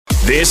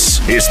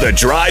This is the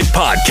Drive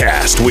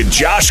Podcast with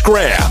Josh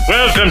Graham.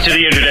 Welcome to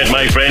the internet,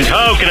 my friend.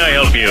 How can I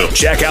help you?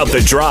 Check out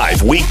the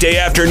Drive weekday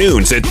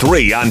afternoons at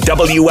 3 on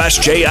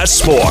WSJS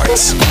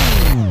Sports.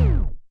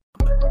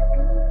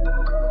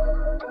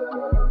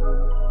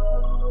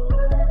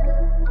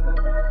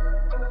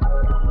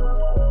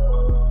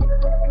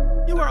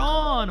 You are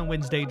on a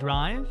Wednesday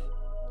Drive,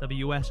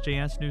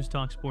 WSJS News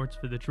Talk Sports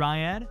for the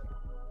Triad.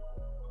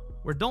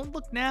 Where don't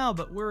look now,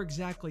 but we're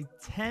exactly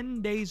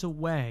 10 days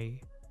away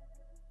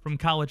from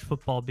college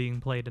football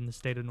being played in the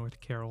state of North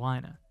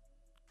Carolina.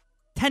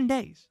 10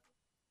 days.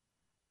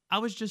 I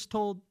was just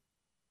told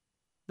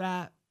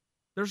that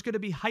there's going to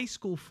be high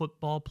school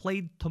football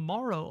played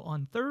tomorrow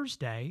on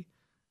Thursday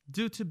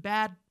due to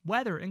bad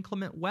weather,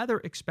 inclement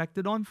weather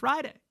expected on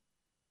Friday.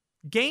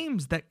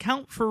 Games that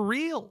count for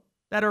real,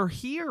 that are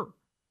here.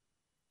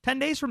 10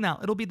 days from now,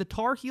 it'll be the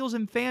Tar Heels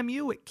and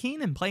FAMU at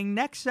Keenan playing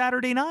next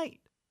Saturday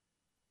night.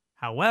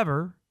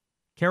 However,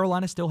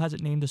 Carolina still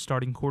hasn't named a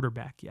starting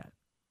quarterback yet.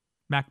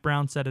 Mac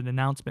Brown said an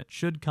announcement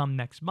should come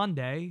next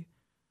Monday,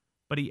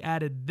 but he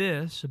added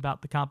this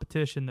about the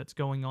competition that's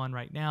going on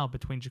right now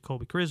between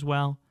Jacoby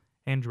Criswell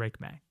and Drake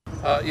May.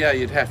 Yeah,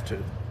 you'd have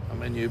to. I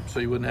mean, so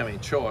you wouldn't have any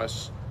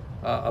choice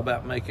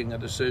about making a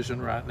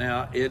decision right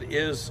now. It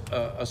is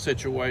a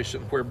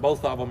situation where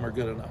both of them are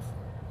good enough.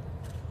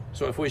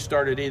 So if we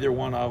started either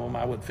one of them,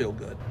 I would feel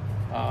good.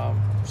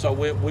 So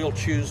we'll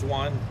choose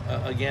one.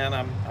 Again,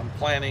 I'm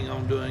planning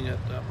on doing it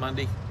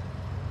Monday,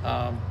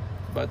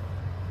 but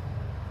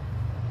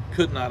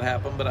could not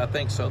happen, but I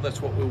think so.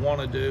 That's what we want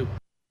to do.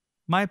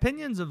 My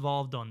opinion's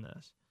evolved on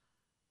this.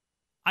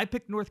 I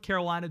picked North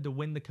Carolina to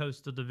win the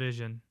Coastal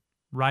Division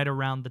right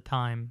around the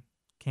time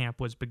camp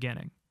was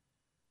beginning.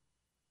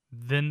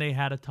 Then they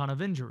had a ton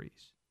of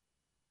injuries.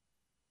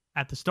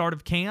 At the start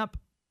of camp,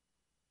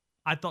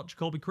 I thought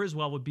Jacoby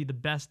Criswell would be the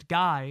best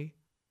guy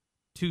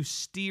to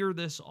steer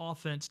this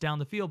offense down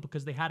the field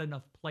because they had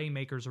enough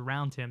playmakers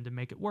around him to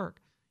make it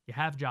work. You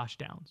have Josh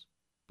Downs,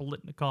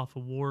 Biletnikoff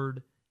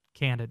Award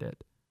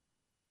candidate.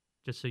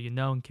 Just so you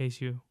know, in case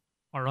you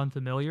are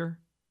unfamiliar,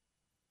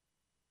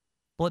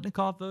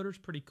 Biletnikoff voters,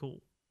 pretty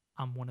cool.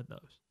 I'm one of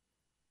those.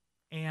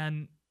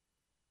 And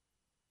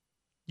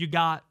you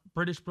got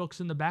British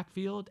Brooks in the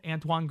backfield.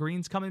 Antoine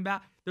Green's coming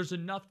back. There's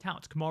enough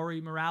talent.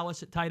 Kamari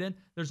Morales at tight end.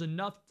 There's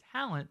enough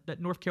talent that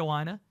North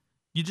Carolina,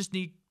 you just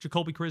need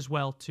Jacoby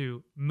Criswell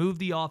to move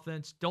the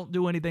offense. Don't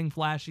do anything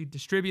flashy.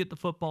 Distribute the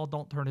football.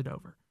 Don't turn it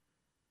over.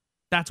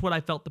 That's what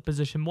I felt the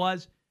position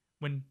was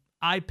when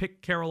I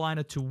picked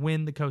Carolina to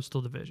win the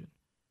Coastal Division.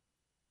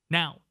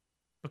 Now,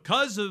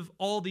 because of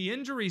all the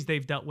injuries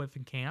they've dealt with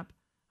in camp,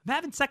 I'm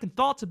having second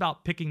thoughts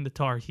about picking the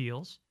Tar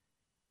Heels.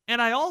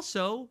 And I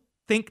also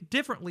think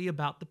differently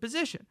about the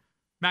position.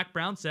 Mac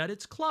Brown said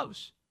it's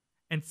close.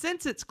 And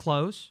since it's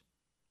close,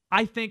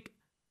 I think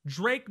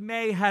Drake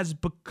May has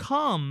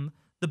become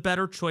the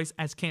better choice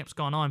as camp's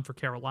gone on for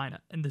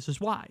Carolina. And this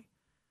is why.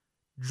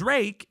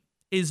 Drake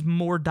is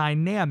more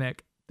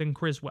dynamic than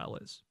Criswell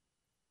is.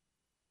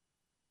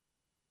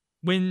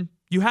 When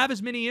you have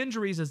as many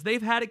injuries as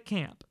they've had at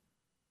camp,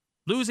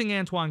 losing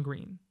Antoine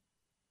Green,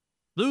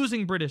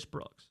 losing British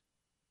Brooks,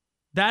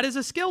 that is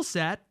a skill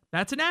set,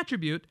 that's an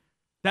attribute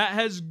that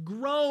has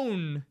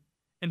grown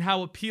in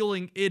how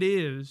appealing it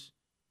is,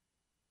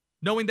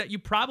 knowing that you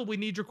probably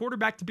need your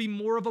quarterback to be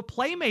more of a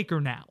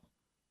playmaker now.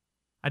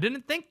 I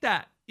didn't think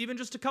that even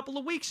just a couple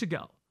of weeks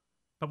ago.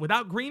 But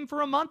without Green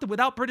for a month and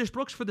without British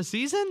Brooks for the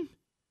season,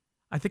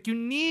 I think you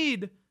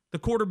need the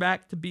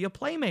quarterback to be a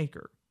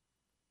playmaker.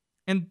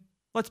 And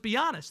let's be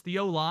honest, the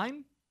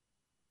O-line,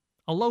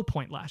 a low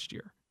point last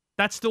year.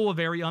 That's still a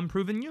very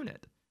unproven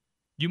unit.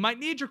 You might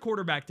need your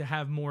quarterback to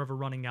have more of a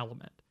running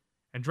element.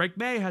 And Drake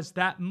May has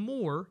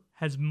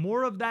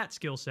more of that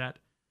skill set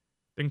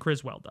than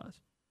Criswell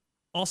does.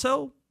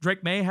 Also,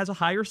 Drake May has a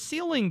higher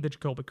ceiling than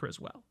Jacoby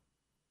Criswell,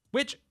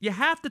 which you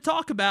have to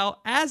talk about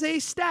as a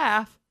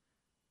staff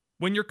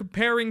when you're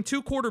comparing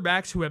two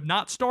quarterbacks who have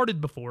not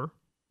started before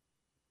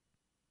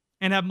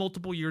and have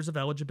multiple years of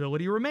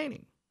eligibility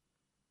remaining.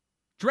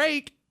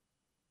 Drake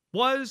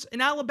was an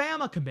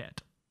Alabama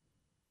commit.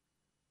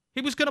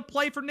 He was going to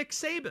play for Nick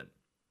Saban.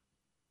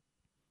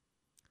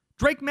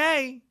 Drake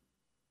May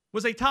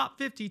was a top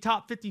 50,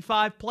 top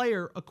 55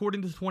 player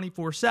according to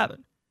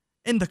 24/7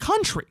 in the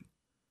country.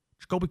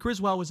 Jacoby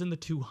Criswell was in the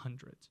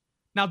 200s.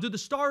 Now, do the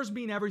stars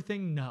mean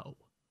everything? No.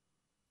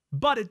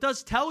 But it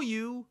does tell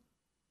you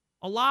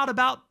a lot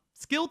about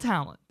skill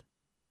talent.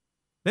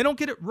 They don't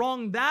get it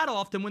wrong that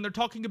often when they're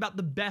talking about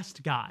the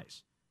best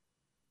guys.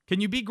 Can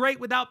you be great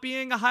without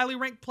being a highly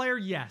ranked player?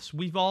 Yes,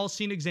 we've all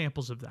seen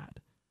examples of that.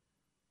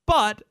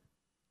 But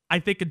I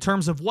think in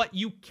terms of what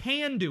you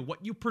can do,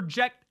 what you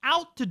project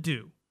out to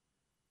do,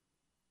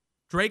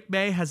 Drake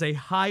May has a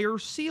higher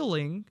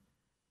ceiling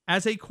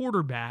as a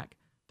quarterback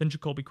than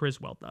Jacoby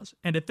Criswell does.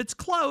 And if it's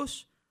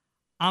close,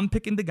 I'm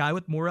picking the guy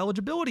with more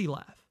eligibility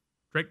left.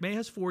 Drake May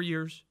has 4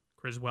 years.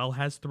 Criswell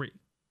has 3.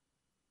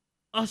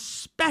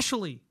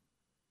 Especially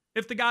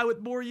if the guy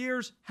with more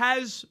years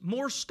has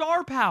more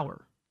star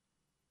power.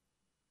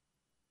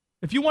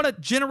 If you want to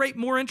generate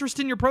more interest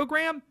in your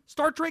program,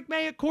 start Drake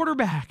May at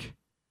quarterback.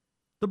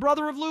 The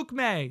brother of Luke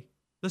May,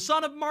 the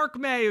son of Mark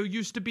May, who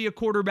used to be a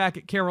quarterback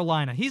at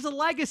Carolina. He's a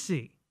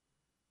legacy.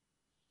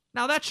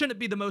 Now, that shouldn't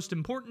be the most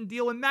important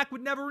deal, and Mac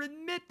would never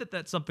admit that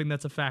that's something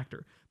that's a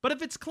factor. But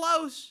if it's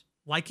close,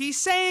 like he's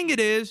saying it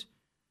is,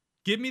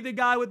 give me the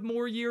guy with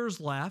more years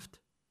left.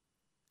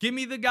 Give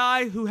me the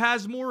guy who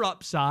has more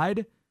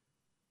upside.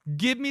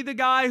 Give me the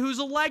guy who's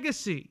a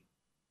legacy.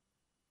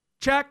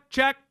 Check,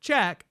 check,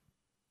 check.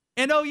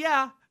 And oh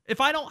yeah,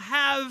 if I don't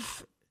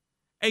have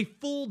a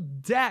full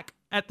deck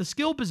at the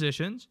skill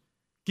positions,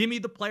 give me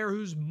the player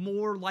who's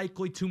more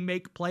likely to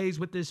make plays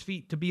with his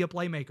feet to be a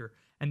playmaker.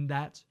 And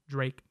that's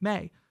Drake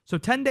May. So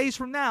 10 days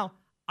from now,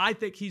 I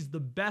think he's the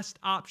best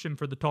option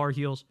for the Tar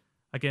Heels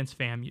against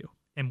FAMU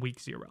in week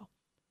 0.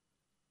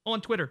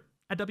 On Twitter,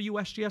 at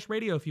WSJS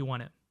Radio if you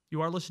want it.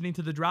 You are listening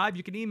to The Drive.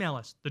 You can email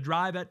us,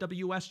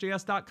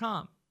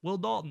 thedrive@WSJS.com. Will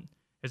Dalton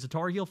is a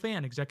Tar Heel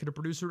fan, executive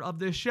producer of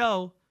this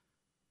show.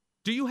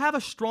 Do you have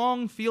a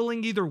strong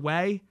feeling either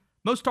way?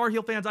 Most Tar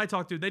Heel fans I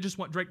talk to, they just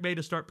want Drake May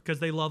to start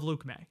because they love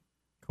Luke May.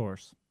 Of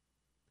course.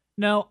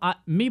 No,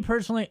 me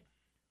personally,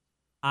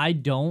 I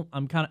don't.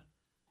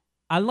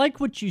 I like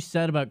what you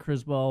said about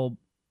Criswell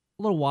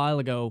a little while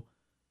ago,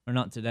 or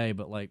not today,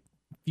 but like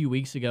a few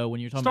weeks ago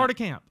when you were talking Start a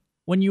camp.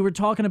 When you were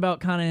talking about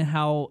kind of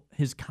how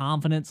his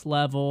confidence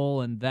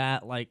level and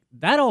that, like,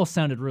 that all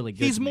sounded really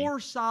good. He's to me. more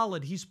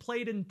solid. He's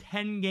played in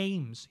 10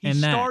 games. He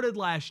started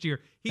last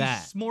year.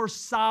 He's more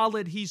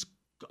solid. He's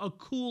a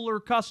cooler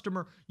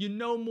customer. You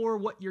know more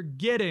what you're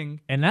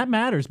getting. And that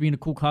matters, being a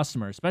cool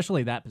customer,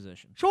 especially that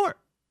position. Sure.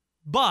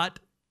 But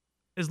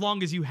as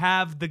long as you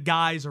have the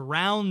guys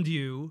around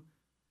you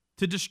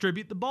to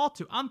distribute the ball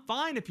to. I'm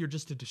fine if you're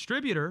just a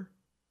distributor.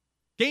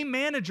 Game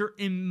manager,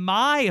 in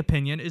my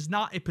opinion, is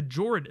not a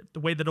pejorative, the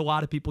way that a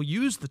lot of people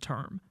use the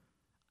term.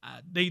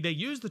 They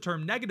use the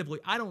term negatively.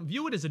 I don't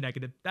view it as a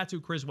negative. That's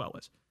who Criswell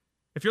is.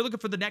 If you're looking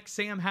for the next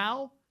Sam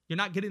Howell, you're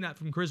not getting that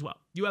from Criswell.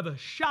 You have a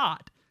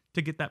shot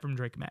to get that from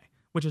Drake May,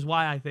 which is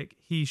why I think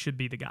he should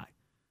be the guy.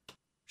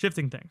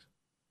 Shifting things.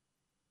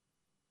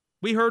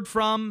 We heard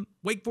from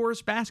Wake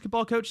Forest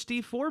basketball coach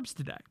Steve Forbes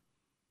today.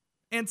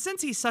 And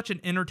since he's such an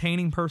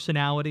entertaining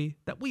personality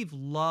that we've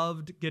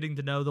loved getting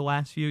to know the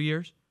last few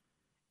years,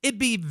 it'd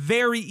be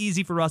very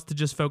easy for us to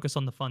just focus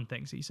on the fun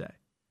things he say.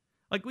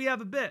 Like we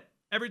have a bit.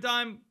 Every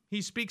time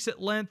he speaks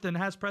at length and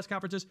has press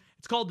conferences,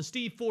 it's called the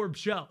Steve Forbes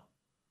Show.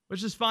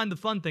 Let's just find the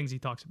fun things he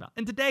talks about.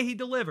 And today he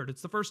delivered.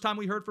 It's the first time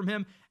we heard from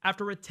him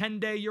after a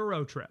 10-day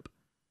Euro trip,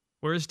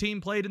 where his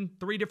team played in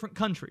 3 different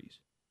countries,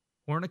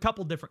 or in a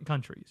couple different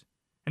countries.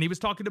 And he was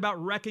talking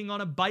about wrecking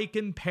on a bike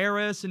in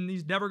Paris, and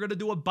he's never going to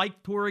do a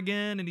bike tour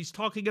again, and he's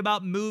talking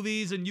about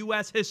movies and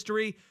U.S.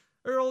 history.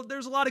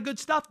 There's a lot of good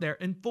stuff there,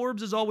 and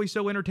Forbes is always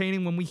so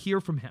entertaining when we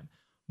hear from him.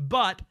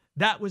 But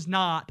that was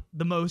not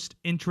the most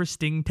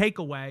interesting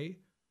takeaway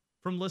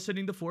from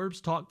listening to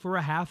Forbes talk for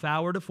a half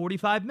hour to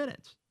 45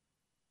 minutes.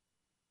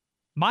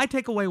 My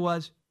takeaway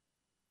was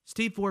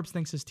Steve Forbes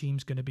thinks his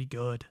team's going to be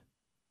good.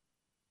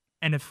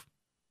 And if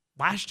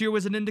last year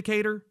was an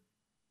indicator,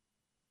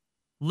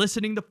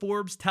 listening to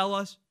Forbes tell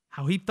us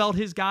how he felt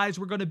his guys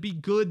were going to be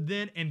good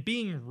then and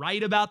being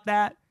right about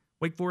that,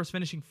 Wake Forest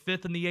finishing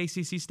 5th in the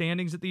ACC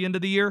standings at the end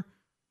of the year,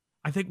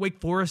 I think Wake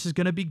Forest is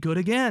going to be good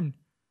again.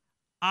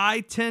 I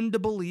tend to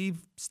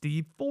believe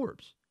Steve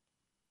Forbes.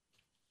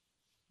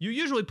 You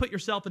usually put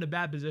yourself in a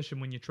bad position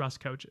when you trust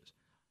coaches.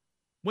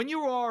 When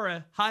you are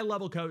a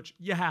high-level coach,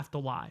 you have to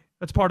lie.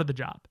 That's part of the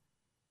job.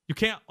 You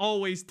can't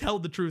always tell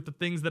the truth of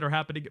things that are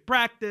happening at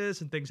practice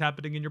and things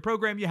happening in your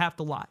program. You have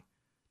to lie.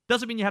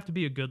 Doesn't mean you have to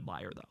be a good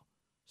liar, though.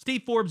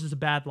 Steve Forbes is a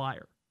bad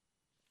liar.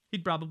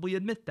 He'd probably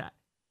admit that.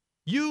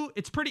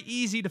 It's pretty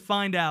easy to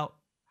find out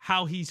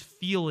how he's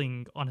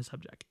feeling on a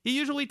subject. He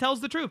usually tells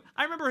the truth.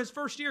 I remember his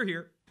first year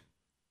here.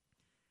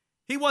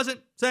 He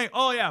wasn't saying,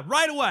 oh yeah,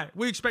 right away,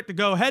 we expect to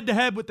go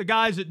head-to-head with the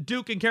guys at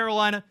Duke and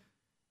Carolina.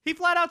 He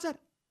flat out said,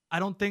 I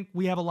don't think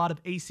we have a lot of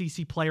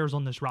ACC players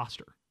on this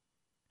roster.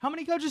 How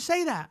many coaches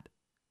say that?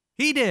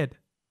 He did.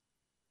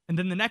 And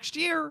then the next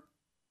year,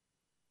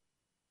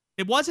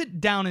 it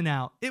wasn't down and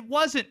out. It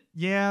wasn't,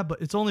 yeah,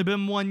 but it's only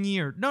been 1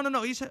 year.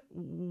 No. He said,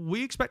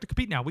 we expect to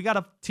compete now. We got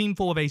a team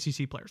full of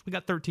ACC players. We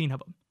got 13 of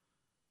them.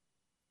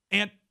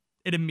 And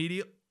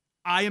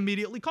I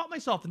immediately caught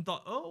myself and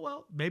thought, oh,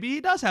 well, maybe he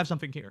does have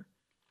something here.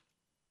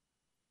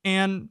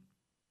 And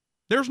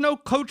there's no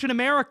coach in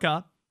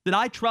America that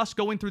I trust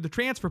going through the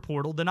transfer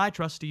portal than I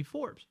trust Steve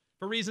Forbes,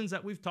 for reasons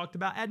that we've talked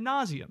about ad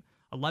nauseum.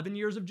 11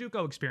 years of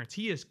JUCO experience.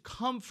 He is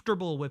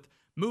comfortable with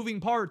moving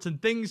parts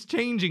and things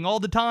changing all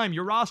the time.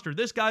 Your roster,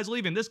 this guy's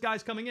leaving, this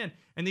guy's coming in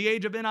the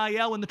age of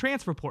NIL and the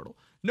transfer portal.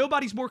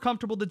 Nobody's more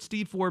comfortable than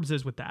Steve Forbes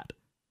is with that.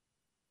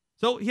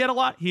 So he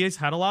has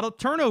had a lot of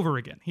turnover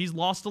again. He's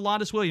lost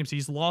Alondas Williams.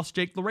 He's lost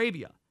Jake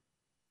LaRavia.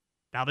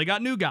 Now they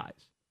got new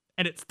guys.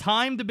 And it's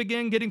time to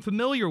begin getting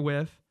familiar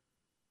with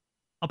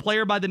a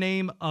player by the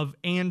name of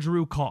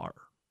Andrew Carr,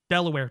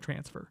 Delaware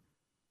transfer,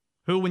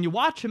 who, when you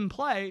watch him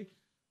play,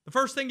 the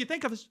first thing you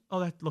think of is, oh,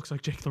 that looks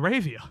like Jake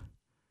LaRavia.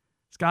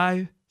 This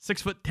guy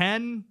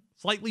 6'10",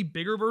 slightly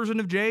bigger version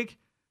of Jake.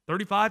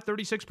 35,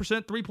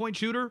 36% three-point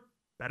shooter.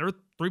 Better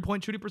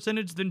three-point shooting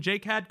percentage than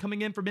Jake had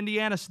coming in from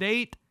Indiana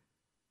State.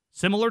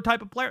 Similar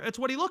type of player. That's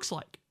what he looks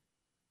like.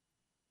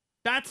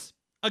 That's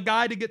a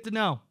guy to get to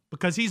know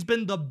because he's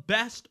been the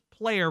best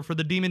player for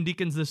the Demon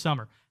Deacons this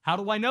summer. How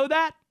do I know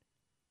that?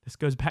 This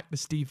goes back to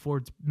Steve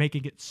Forbes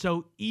making it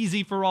so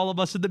easy for all of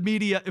us in the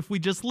media if we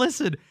just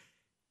listen.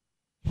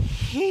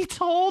 He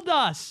told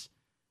us.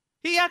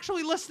 He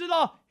actually listed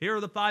off, here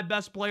are the 5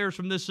 best players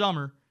from this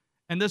summer.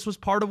 And this was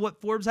part of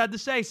what Forbes had to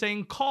say,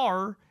 saying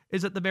Carr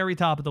is at the very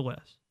top of the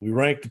list. We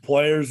ranked the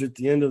players at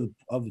the end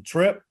of the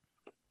trip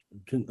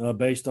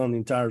based on the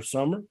entire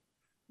summer.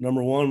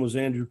 Number 1 was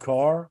Andrew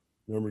Carr.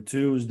 Number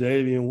 2 was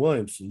Davian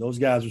Williamson. Those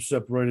guys are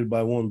separated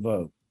by 1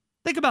 vote.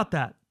 Think about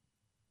that.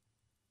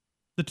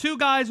 The 2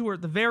 guys who were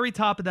at the very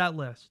top of that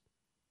list.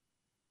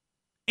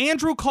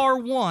 Andrew Carr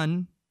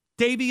 1,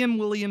 Davian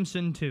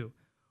Williamson 2.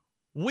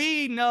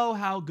 We know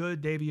how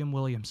good Davian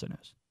Williamson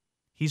is.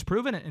 He's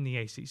proven it in the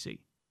ACC.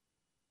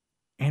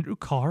 Andrew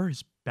Carr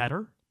is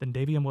better than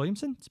Davian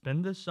Williamson. It's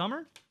been this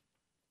summer.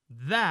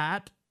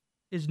 That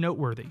is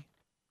noteworthy.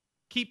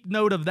 Keep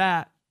note of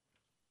that.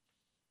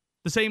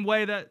 The same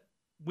way that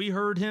we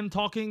heard him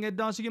talking ad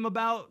nauseum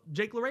about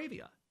Jake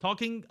LaRavia,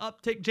 talking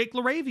up to Jake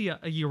LaRavia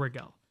a year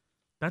ago.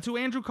 That's who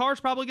Andrew Carr's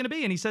probably going to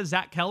be. And he says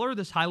Zach Keller,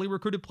 this highly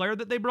recruited player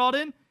that they brought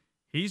in,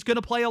 he's going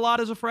to play a lot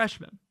as a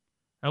freshman.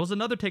 That was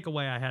another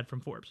takeaway I had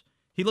from Forbes.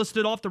 He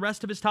listed off the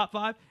rest of his top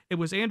 5. It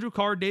was Andrew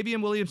Carr,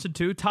 Davian Williamson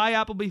 2, Ty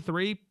Appleby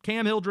 3,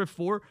 Cam Hildreth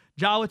 4,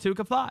 Jawa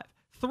Tuka 5.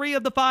 3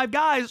 of the 5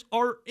 guys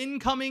are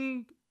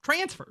incoming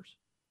transfers.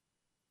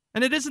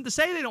 And it isn't to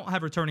say they don't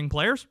have returning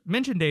players.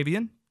 Mention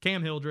Davian,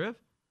 Cam Hildreth.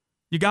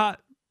 You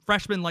got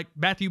freshmen like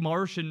Matthew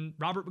Marsh and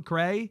Robert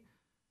McCray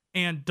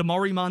and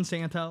Damari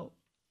Monsanto.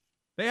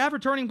 They have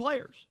returning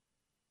players.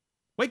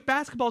 Wake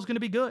basketball is going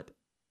to be good.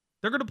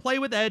 They're going to play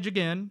with edge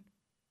again.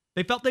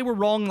 They felt they were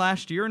wrong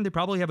last year, and they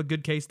probably have a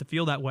good case to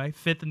feel that way.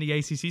 5th in the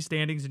ACC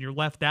standings, and you're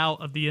left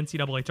out of the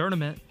NCAA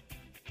tournament.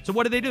 So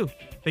what do?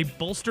 They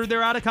bolstered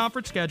their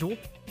out-of-conference schedule,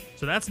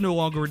 so that's no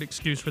longer an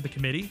excuse for the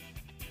committee.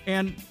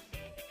 And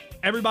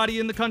everybody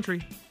in the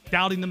country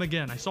doubting them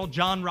again. I saw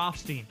John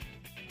Rothstein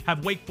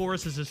have Wake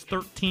Forest as his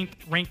 13th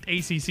ranked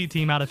ACC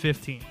team out of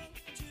 15.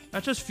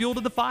 That's just fuel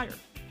to the fire.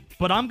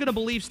 But I'm going to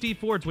believe Steve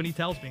Forbes when he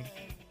tells me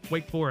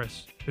Wake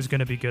Forest is going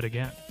to be good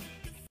again.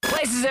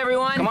 Places,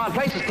 everyone. Come on,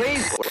 places,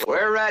 please.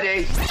 We're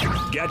ready.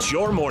 Get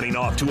your morning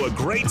off to a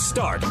great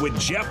start with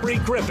Jeffrey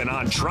Griffin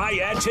on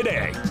Triad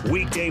Today.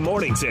 Weekday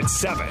mornings at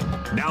 7.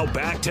 Now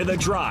back to The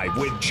Drive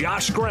with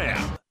Josh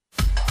Graham.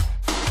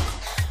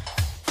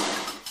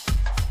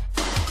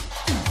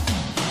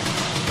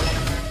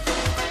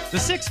 The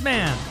 6th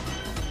man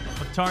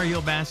of Tar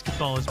Heel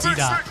basketball is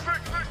BDaht.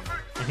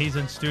 And he's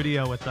in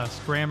studio with us.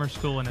 Grahammar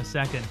School in a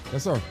second.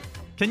 Yes, sir.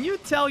 Can you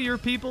tell your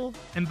people,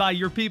 and by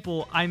your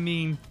people, I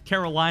mean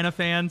Carolina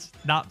fans,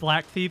 not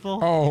black people?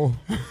 Oh,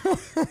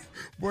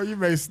 boy, you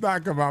made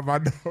snot come out my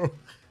nose.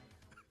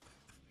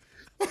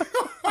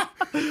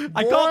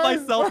 I caught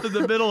myself in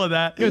the middle of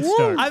that. Good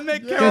start. I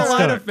meant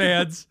Carolina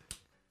fans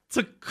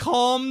to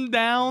calm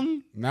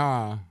down.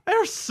 Nah.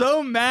 They're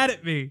so mad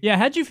at me. Yeah,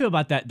 how'd you feel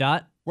about that,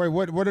 Dot? Wait,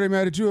 what are they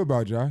mad at you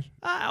about, Josh?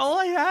 All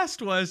I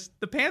asked was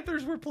the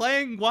Panthers were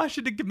playing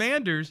Washington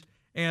Commanders,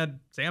 and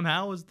Sam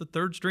Howell was the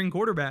 3rd-string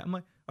quarterback. I'm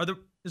like,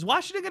 is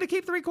Washington going to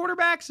keep 3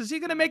 quarterbacks? Is he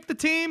going to make the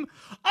team?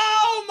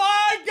 Oh,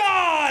 my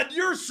God!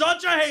 You're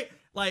such a hate.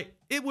 Like,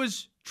 it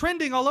was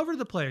trending all over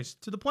the place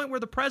to the point where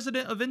the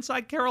president of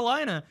Inside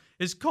Carolina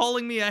is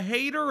calling me a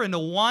hater and a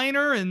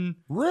whiner. And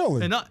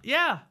really? And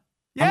yeah.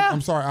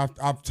 I'm sorry.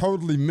 I've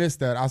totally missed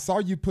that. I saw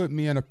you put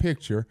me in a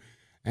picture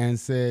and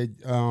said,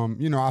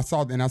 I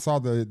saw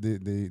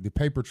the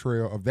paper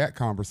trail of that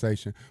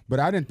conversation, but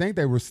I didn't think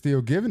they were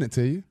still giving it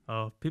to you.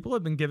 Oh, people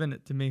have been giving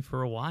it to me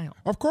for a while.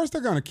 Of course they're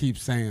going to keep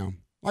Sam.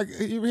 Like,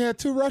 he had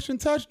 2 rushing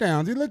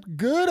touchdowns. He looked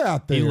good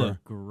out there. He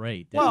looked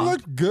great. He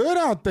looked good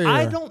out there.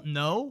 I don't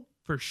know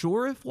for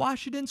sure if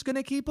Washington's going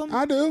to keep him.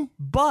 I do.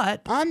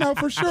 But I know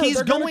for sure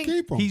they're going to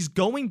keep him. He's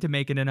going to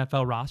make an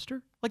NFL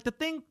roster. Like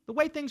the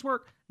way things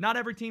work, not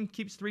every team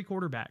keeps 3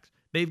 quarterbacks.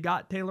 They've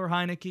got Taylor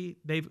Heineke,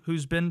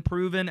 who's been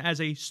proven as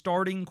a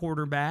starting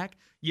quarterback.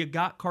 You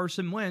got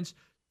Carson Wentz,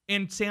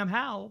 and Sam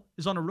Howell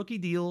is on a rookie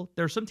deal.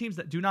 There are some teams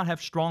that do not have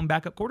strong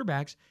backup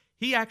quarterbacks.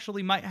 He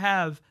actually might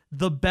have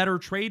the better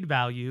trade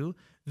value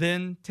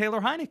than Taylor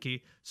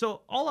Heineke.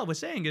 So all I was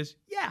saying is,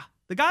 yeah,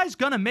 the guy's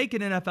going to make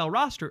an NFL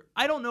roster.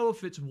 I don't know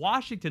if it's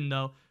Washington,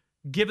 though,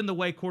 given the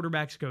way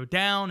quarterbacks go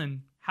down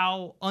and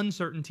how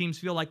uncertain teams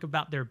feel like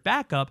about their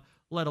backup,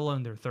 let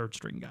alone their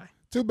 3rd-string guy.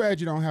 Too bad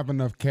you don't have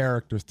enough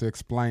characters to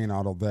explain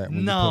all of that when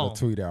you put a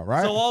tweet out,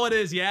 right? So all it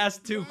is, you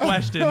ask 2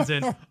 questions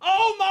and,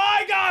 oh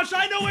my gosh,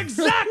 I know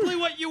exactly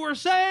what you were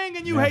saying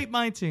and you hate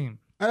my team.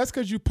 And that's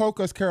because you poke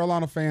us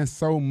Carolina fans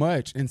so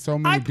much in so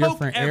many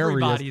different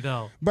everybody, areas.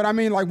 Though. But I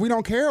mean, like, we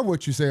don't care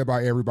what you say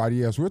about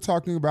everybody else. We're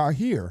talking about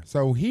here.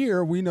 So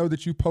here, we know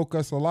that you poke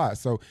us a lot.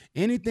 So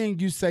anything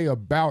you say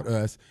about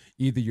us,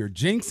 either you're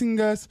jinxing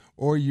us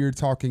or you're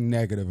talking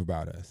negative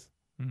about us.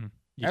 Mm-hmm.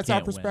 That's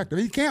our perspective.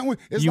 Win. He can't win.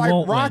 It's You like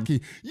won't Rocky.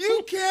 win.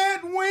 You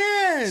can't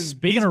win.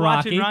 Speaking He's of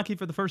watching Rocky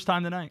for the first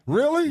time tonight.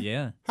 Really?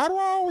 Yeah. How do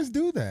I always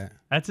do that?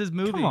 That's his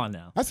movie. Come on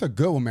now. That's a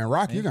good one, man.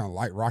 Rocky, you're going to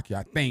like Rocky,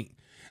 I think.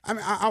 I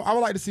mean, I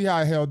would like to see how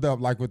it held up,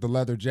 like with the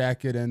leather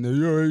jacket and the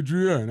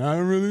Adrian. I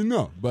don't really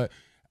know. But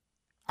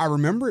I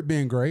remember it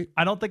being great.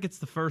 I don't think it's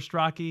the first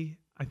Rocky.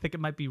 I think it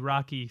might be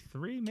Rocky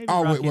 3, maybe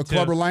Oh, Rocky with 2.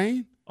 Clubber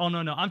Lang? Oh,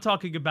 no. I'm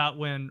talking about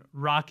when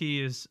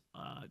Rocky is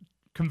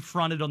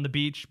confronted on the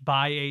beach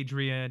by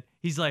Adrian.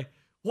 He's like,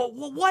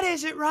 what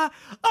is it, Rock?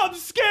 I'm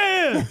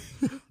scared.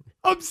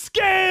 I'm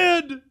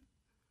scared.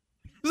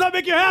 Does that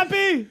make you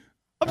happy?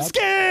 I'm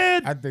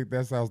scared. I think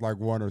that sounds like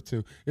 1 or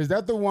 2. Is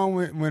that the one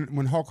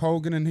when Hulk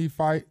Hogan and he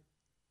fight?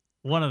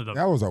 One of them.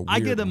 That was a weird I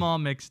get them one. all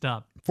mixed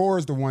up. 4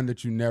 is the one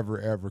that you never,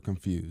 ever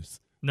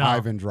confuse. No.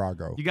 Ivan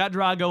Drago. You got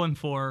Drago in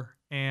 4,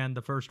 and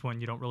the first one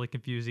you don't really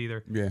confuse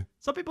either. Yeah.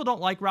 Some people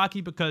don't like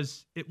Rocky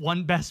because it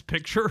won Best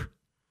Picture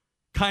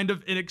kind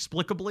of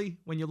inexplicably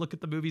when you look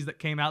at the movies that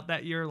came out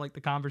that year, like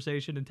The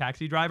Conversation and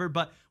Taxi Driver.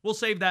 But we'll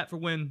save that for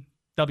when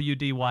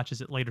WD watches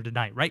it later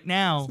tonight. Right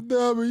now,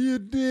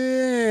 WD.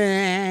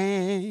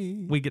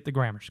 we get the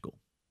Grammar School.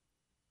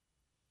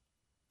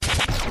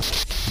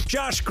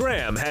 Josh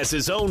Graham has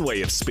his own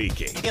way of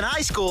speaking. In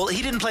high school,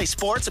 he didn't play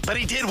sports, but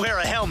he did wear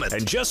a helmet.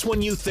 And just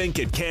when you think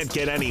it can't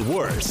get any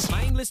worse,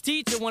 My English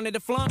teacher wanted to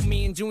flunk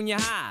me in junior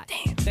high.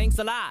 Damn. Thanks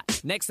a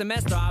lot. Next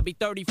semester, I'll be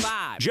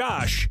 35.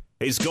 Josh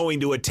is going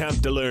to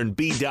attempt to learn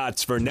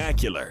BDaht's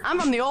vernacular. I'm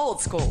from the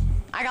old school.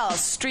 I got a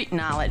street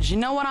knowledge. You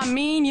know what I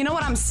mean? You know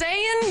what I'm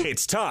saying?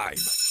 It's time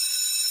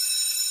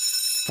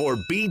for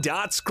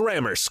BDaht's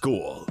Grammar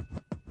School.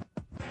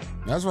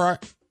 That's right.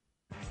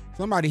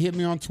 Somebody hit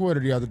me on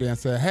Twitter the other day and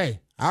said, hey,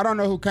 I don't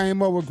know who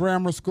came up with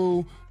Grammar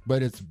School,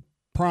 but it's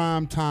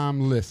prime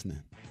time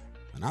listening.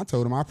 And I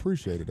told him I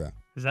appreciated that.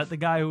 Is that the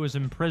guy who was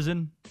in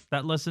prison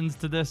that listens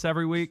to this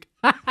every week?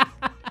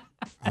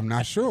 I'm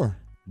not sure.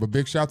 But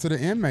big shout to the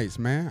inmates,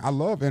 man. I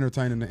love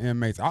entertaining the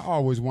inmates. I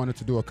always wanted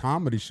to do a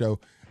comedy show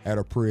at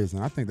a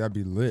prison. I think that'd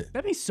be lit.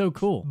 That'd be so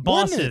cool.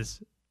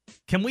 Bosses,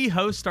 can we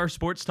host our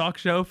sports talk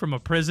show from a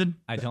prison?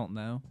 I don't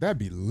know. That'd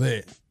be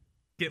lit.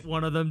 Get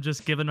one of them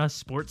just giving us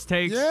sports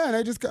takes?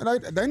 Yeah,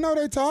 they know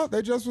they talk.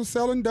 They just was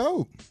selling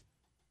dope.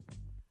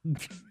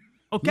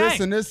 Okay.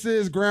 Listen, this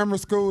is Grammar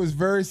School. Is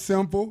very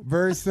simple.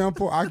 Very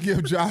simple. I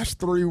give Josh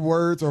 3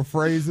 words or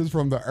phrases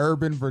from the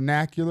urban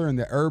vernacular and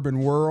the urban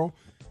world,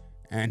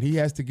 and he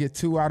has to get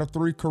 2 out of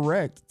 3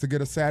 correct to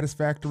get a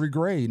satisfactory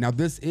grade. Now,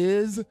 this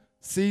is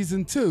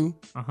season 2.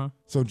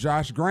 So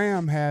Josh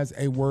Graham has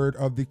a word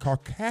of the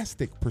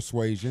Caucastic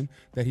persuasion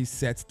that he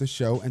sets the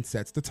show and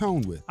sets the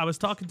tone with. I was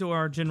talking to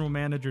our general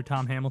manager,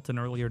 Tom Hamilton,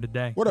 earlier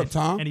today. What up,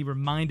 Tom? And he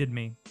reminded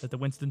me that the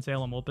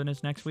Winston-Salem Open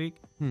is next week.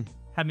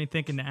 Had me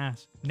thinking to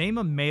ask, name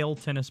a male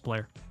tennis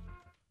player.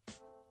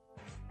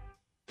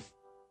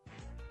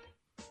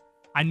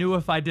 I knew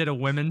if I did a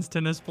women's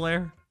tennis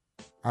player.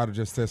 I'd have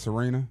just said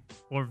Serena.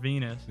 Or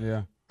Venus.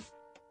 Yeah.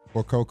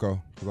 Or Coco,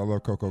 because I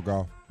love Coco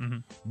Golf.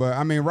 But,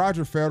 I mean,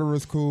 Roger Federer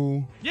is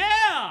cool.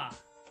 Yeah!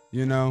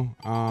 You know,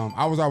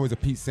 I was always a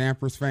Pete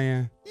Sampras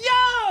fan.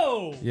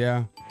 Yo!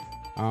 Yeah.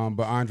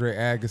 But Andre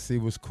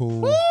Agassi was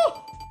cool. Woo!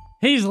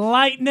 He's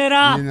lighting it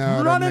up. You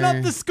know running I mean?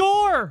 up the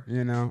score.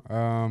 You know,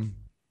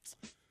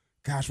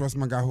 gosh, what's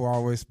my guy who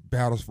always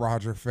battles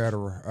Roger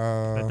Federer?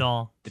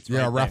 Nadal.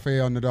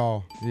 Rafael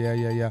Nadal.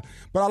 Yeah.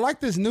 But I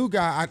like this new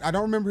guy. I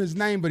don't remember his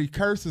name, but he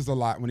curses a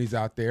lot when he's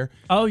out there.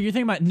 Oh, you're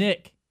thinking about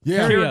Nick.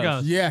 Yeah,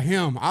 Kyrgios. Yeah,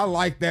 him. I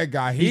like that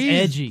guy. He's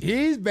edgy.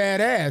 He's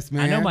badass,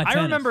 man. I know my tennis.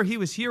 I remember he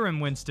was here in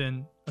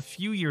Winston a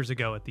few years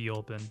ago at the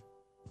Open.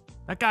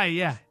 That guy,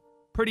 yeah,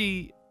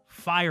 pretty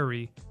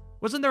fiery.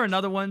 Wasn't there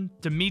another one?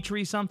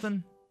 Dimitri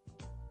something?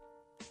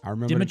 I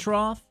remember.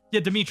 Dimitrov?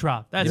 Yeah,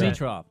 Dimitrov. That's it.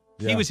 Dimitrov.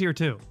 He was here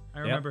too. I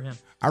remember him.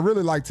 I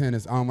really like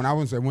tennis. When I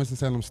was at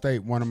Winston-Salem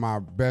State, one of my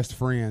best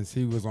friends,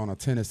 he was on a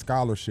tennis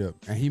scholarship,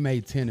 and he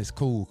made tennis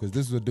cool because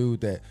this is a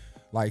dude that,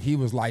 like, he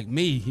was like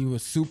me. He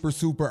was super,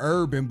 super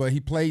urban, but he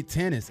played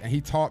tennis, and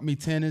he taught me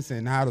tennis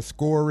and how to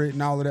score it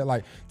and all of that.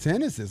 Like,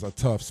 tennis is a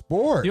tough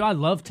sport. Dude, I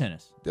love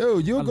tennis.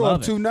 Dude, you'll go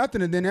up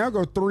 2-0, and then they'll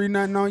go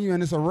 3-0 on you,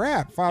 and it's a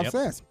wrap. 5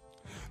 sets.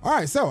 All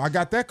right, so I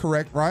got that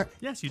correct, right?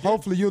 Yes, you did.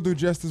 Hopefully you'll do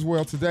just as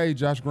well today,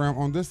 Josh Graham,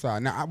 on this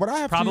side. Now, what I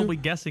have Probably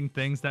guessing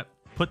things that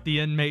put the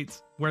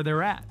inmates where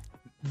they're at.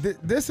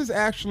 This is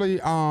actually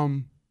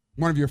one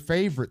of your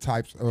favorite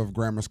types of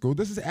grammar school.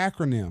 This is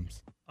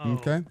acronyms. Oh,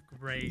 okay.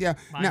 Great. Yeah.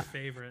 My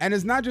favorite. And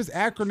it's not just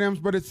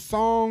acronyms, but it's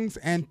songs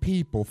and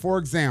people. For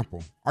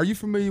example, are you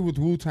familiar with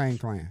Wu-Tang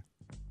Clan?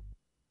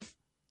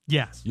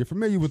 Yes. You're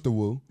familiar with the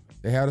Wu.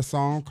 They had a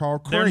song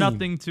called Cream. They're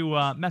nothing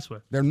to mess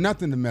with. They're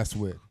nothing to mess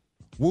with.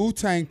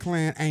 Wu-Tang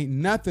Clan ain't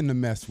nothing to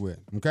mess with,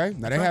 okay?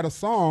 Now, they had a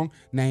song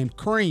named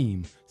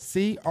Cream,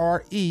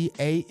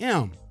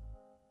 C-R-E-A-M.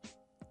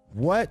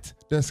 What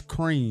does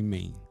cream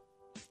mean?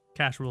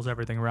 Cash rules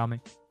everything around me.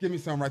 Give me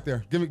some right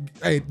there.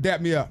 Hey,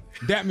 dap me up.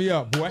 Dap me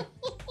up, boy.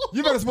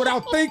 You better,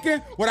 without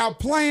thinking, without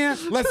playing,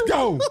 let's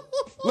go.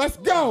 Let's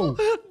go.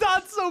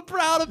 Don's so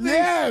proud of me.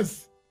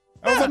 Yes.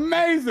 That was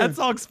amazing. That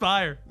song's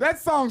fire. That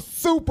song's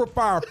super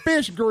fire.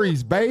 Fish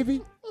grease,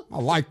 baby. I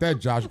like that,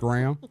 Josh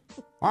Graham.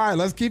 All right,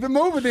 let's keep it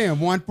moving then.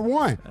 1 for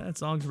 1. That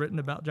song's written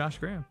about Josh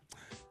Graham.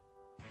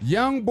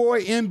 Young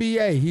Boy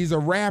NBA. He's a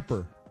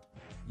rapper.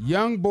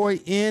 Young Boy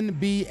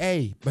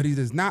NBA, but he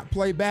does not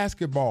play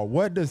basketball.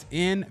 What does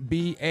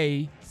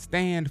NBA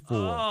stand for?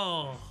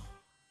 Oh.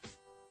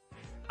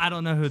 I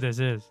don't know who this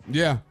is.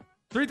 Yeah.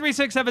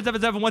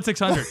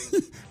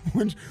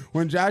 336-777-1600.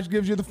 when Josh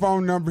gives you the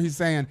phone number, he's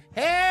saying,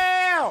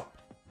 help!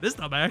 This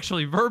time I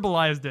actually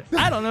verbalized it.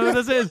 I don't know who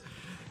this is.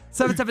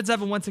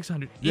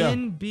 777-1600. Yeah.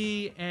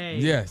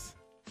 NBA. Yes.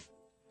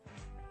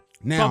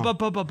 Now,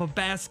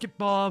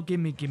 basketball. Give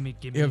me.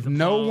 If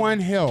no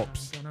one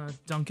helps, I'm gonna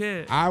dunk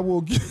it. I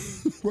will give.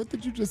 What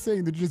did you just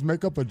sing? Did you just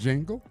make up a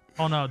jingle?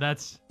 Oh, no,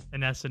 that's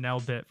an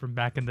SNL bit from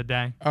back in the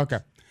day. Okay.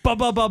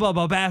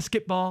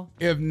 Basketball.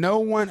 If no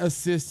one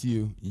assists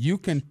you, you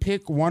can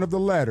pick one of the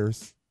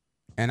letters,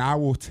 and I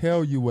will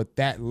tell you what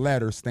that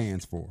letter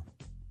stands for.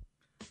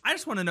 I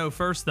just want to know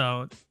first,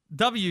 though,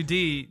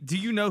 WD, do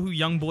you know who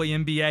Young Boy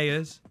NBA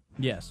is?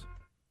 Yes.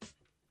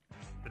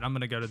 Then I'm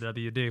going to go to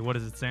WD. What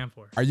does it stand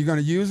for? Are you going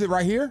to use it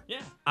right here? Yeah.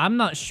 I'm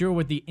not sure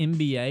what the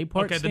NBA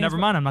part Okay, stands then never for.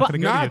 mind. I'm not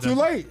going to go to you. Not too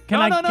late.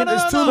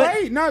 It's too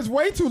late. No, it's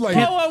way too late.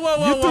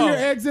 Whoa. You threw your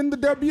eggs in the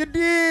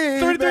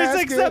WD.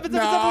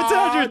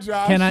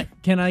 336-777-1600.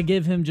 Can I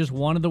give him just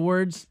one of the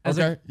words?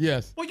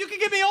 Yes. Well, you can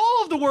give me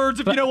all of the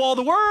words if you know all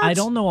the words. I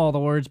don't know all the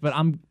words, but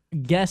I'm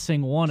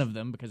guessing one of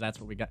them because that's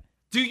what we got.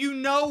 Do you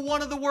know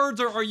one of the words,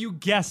 or are you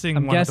guessing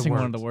I'm one of the guessing words?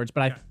 one of the words,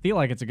 but I feel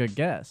like it's a good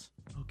guess.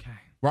 Okay.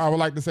 Well, I would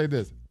like to say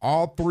this.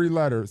 All 3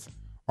 letters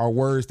are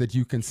words that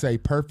you can say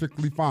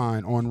perfectly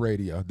fine on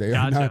radio. They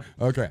are not.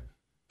 Okay.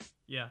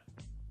 Yeah.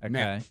 Okay.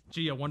 Now,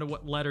 Gee, I wonder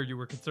what letter you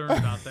were concerned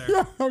about there.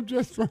 yeah, I'm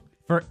just.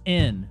 For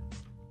N,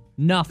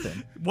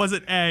 nothing. Was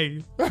it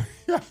A?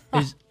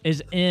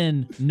 Is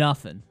N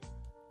nothing?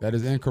 That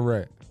is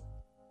incorrect.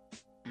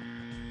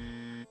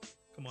 Come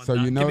on, So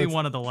Doc, you know give me it's-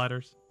 one of the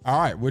letters. All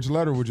right. Which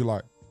letter would you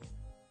like?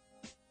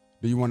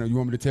 Do you want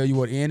me to tell you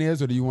what N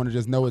is, or do you want to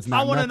just know it's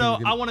not? I want to know.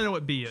 nothing? I want to know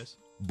what B is.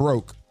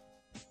 Broke.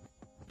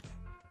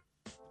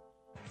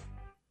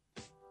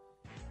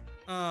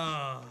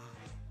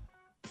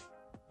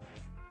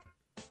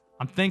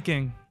 I'm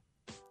thinking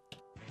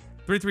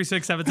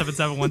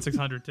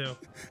 336-777-1600 too.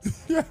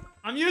 Yeah.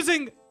 I'm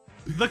using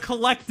the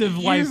collective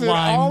Using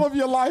lifeline all of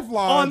your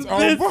lifelines on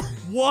this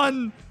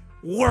one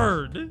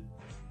word.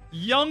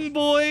 Young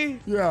Boy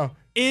Yeah.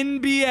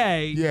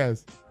 NBA.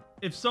 Yes.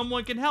 If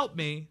someone can help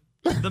me,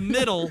 the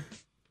middle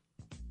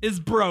is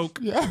broke.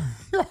 Yeah.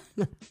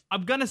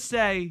 I'm going to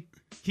say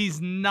he's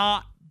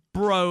not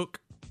broke.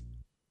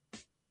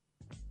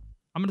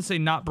 I'm going to say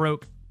not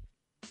broke.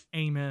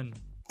 Amen.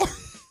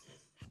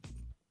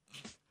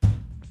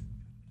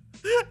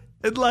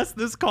 Unless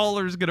this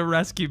caller is going to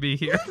rescue me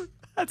here.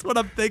 That's what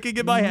I'm thinking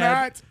in my head.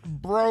 Not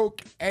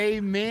broke.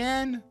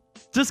 Amen.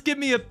 Just give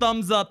me a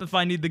thumbs up if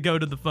I need to go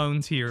to the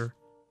phones here.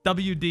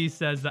 WD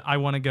says that I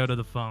want to go to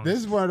the phone. This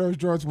is one of those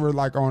joints where,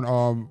 like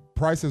on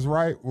Price is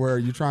Right, where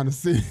you're trying to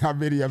see how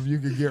many of you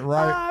can get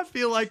right. I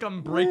feel like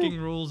I'm breaking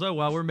rules. Oh,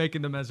 well, we're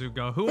making them as we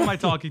go. Who am I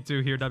talking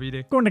to here,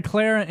 WD? Going to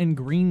Clara in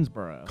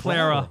Greensboro.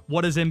 Clara,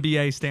 what does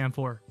NBA stand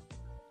for?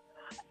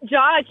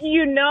 Josh,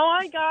 you know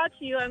I got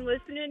you. I'm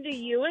listening to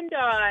you and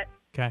Dot.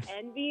 Okay.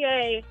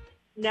 NBA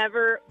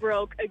never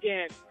broke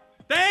again.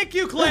 Thank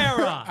you,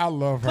 Clara. I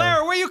love her.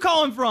 Clara, where you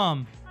calling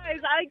from? Guys,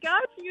 I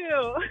got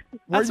you.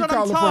 Where That's you what I'm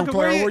calling talking. from,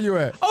 Clara? Where Where you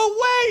at?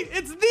 Oh, wait,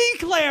 it's the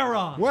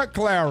Clara. What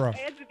Clara?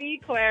 It's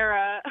the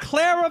Clara.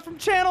 Clara from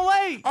Channel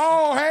 8.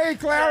 Oh, hey,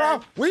 Clara.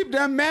 Yes. We've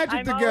done magic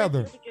I'm together.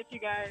 always here to get you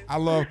guys. I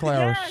love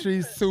Clara. Yes.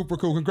 She's super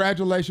cool.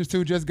 Congratulations,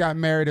 too. Just got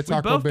married at We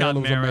Taco both Bell. got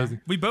It was married.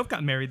 amazing. We both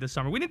got married this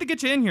summer. We need to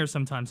get you in here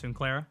sometime soon,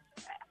 Clara.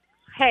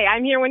 Hey,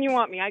 I'm here when you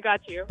want me. I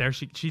got you. There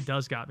she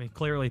does got me.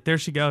 Clearly. There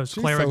she goes.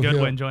 She's Clara so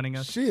Goodwin hip. joining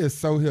us. She is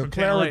so hip. From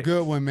Channel Clara 8.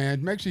 Goodwin,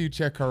 man. Make sure you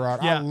check her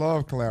out. Yeah. I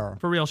love Clara.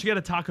 For real. She got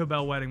a Taco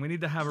Bell wedding. We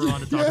need to have her on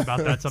to talk about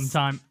that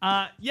sometime.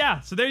 Yeah,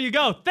 so there you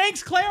go.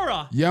 Thanks,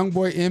 Clara. Young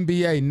Boy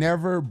NBA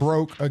never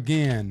broke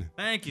again.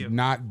 Thank you.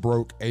 Not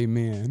broke,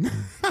 amen.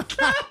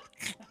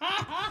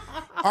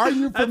 Are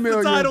you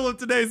familiar? That's the title of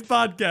today's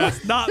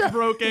podcast. Not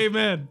broke,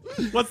 amen.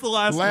 What's the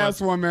last one?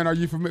 Last one, man. Are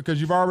you familiar? Because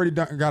you've already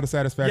got a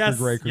satisfactory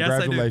grade.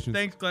 Congratulations. Yes, I do.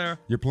 Thanks, Claire.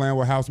 You're playing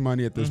with house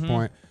money at this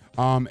point.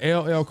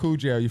 LL Cool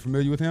J. Are you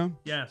familiar with him?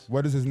 Yes.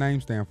 What does his name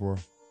stand for?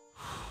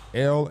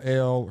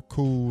 LL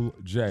Cool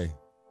J.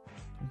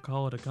 We'll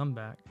call it a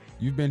comeback.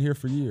 You've been here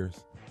for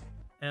years.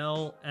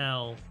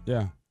 LL.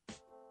 Yeah.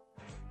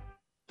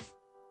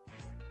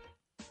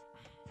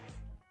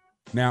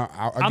 Now,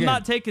 again, I'm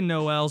not taking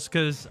no L's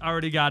because I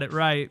already got it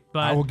right.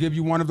 But I will give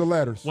you one of the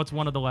letters. What's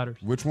one of the letters?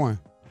 Which one?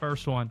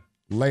 First one.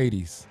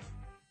 Ladies.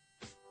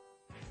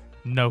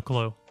 No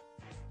clue.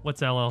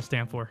 What's LL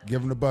stand for?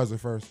 Give them the buzzer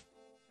first.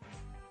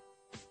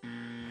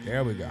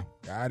 There we go.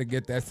 Gotta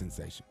get that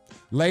sensation.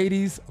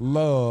 Ladies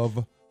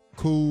love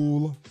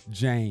Cool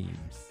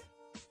James.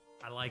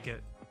 I like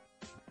it.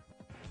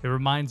 It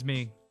reminds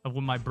me of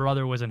when my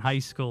brother was in high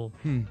school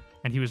and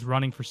he was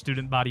running for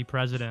student body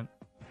president.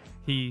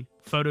 He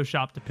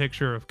photoshopped a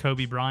picture of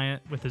Kobe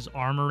Bryant with his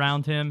arm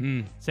around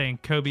him saying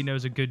Kobe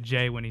knows a good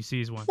J when he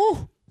sees one.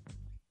 Woo.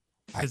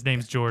 His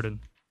name's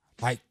Jordan.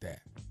 Like that.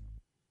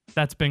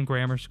 That's been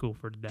Grammar School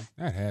for today.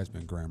 That has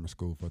been Grammar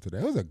School for today.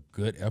 It was a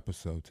good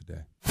episode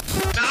today.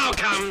 Now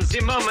comes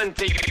the moment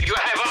you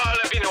have all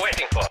been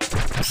waiting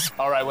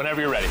for. All right,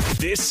 whenever you're ready.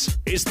 This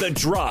is The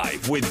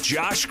Drive with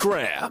Josh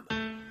Graham.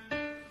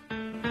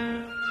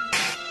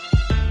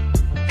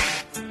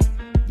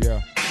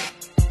 Yeah.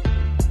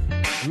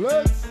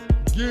 Let's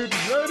get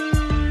ready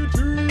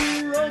to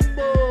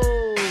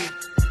rumble.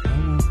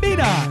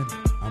 BDaht.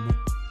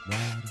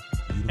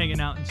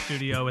 Hanging out in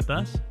studio with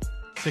us.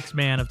 Sixth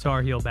man of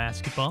Tar Heel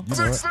basketball. You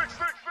know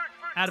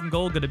Adam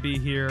Gold going to be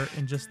here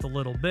in just a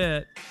little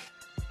bit.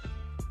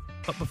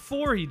 But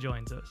before he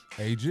joins us,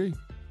 AG,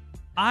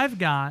 I've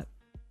got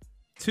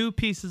two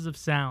pieces of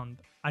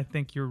sound I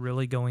think you're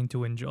really going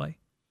to enjoy.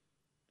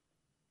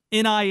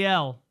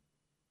 NIL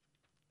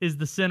is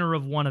the center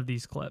of one of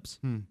these clips.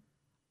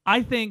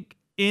 I think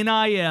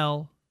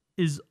NIL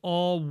is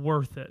all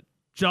worth it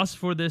just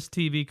for this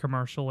TV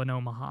commercial in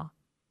Omaha.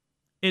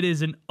 It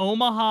is an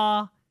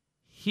Omaha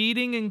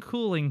heating and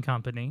cooling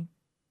company.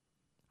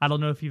 I don't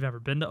know if you've ever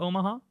been to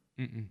Omaha.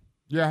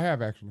 Yeah, I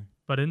have actually.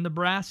 But in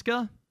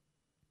Nebraska,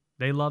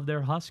 they love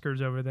their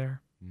Huskers over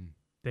there.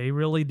 They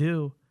really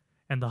do.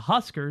 And the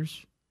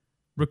Huskers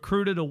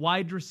recruited a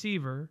wide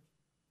receiver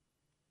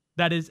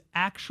that is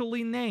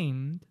actually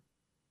named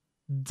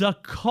the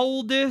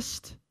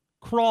coldest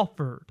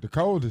Crawford. The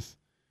coldest.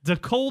 The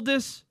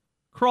coldest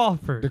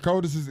Crawford. The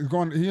coldest is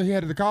going. He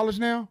headed to college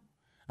now.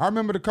 I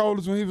remember the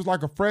coldest when he was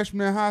like a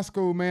freshman in high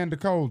school. Man, the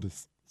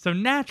coldest. So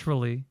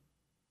naturally,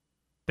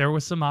 there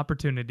was some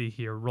opportunity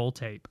here. Roll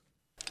tape.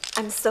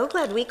 I'm so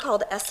glad we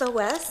called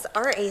SOS.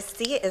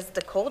 RAC is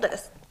the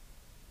coldest.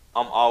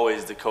 I'm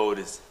always the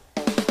coldest.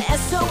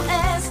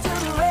 SOS to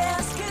the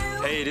rescue.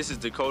 Hey, this is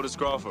the coldest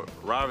Crawford,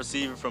 wide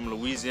receiver from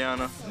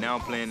Louisiana, now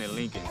playing in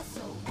Lincoln.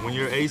 When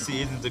your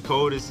AC isn't the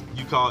coldest,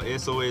 you call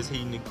SOS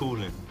Heating and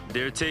Cooling.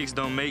 Their techs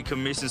don't make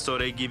commissions, so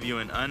they give you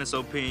an honest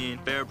opinion,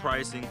 fair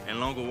pricing, and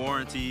longer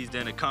warranties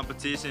than the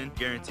competition,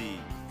 guaranteed.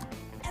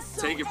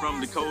 Take it from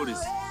the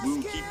coldest. We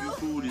will keep you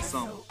cool this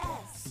summer.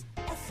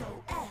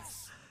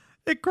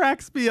 It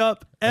cracks me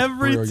up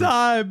every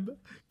time.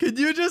 Could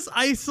you just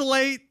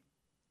isolate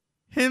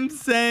him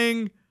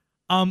saying,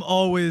 I'm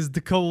always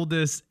the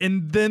coldest,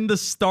 and then the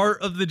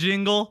start of the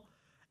jingle?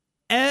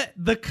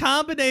 The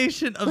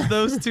combination of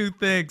those two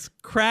things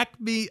crack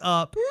me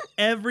up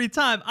every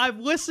time. I've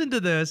listened to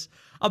this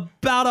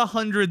about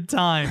 100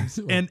 times,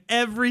 and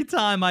every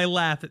time I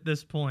laugh at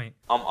this point.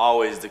 I'm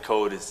always the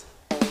coldest.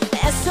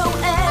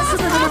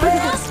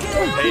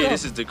 Hey,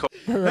 this is the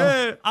coldest.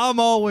 Hey, I'm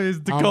always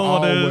the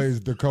coldest. I'm always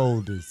the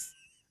coldest.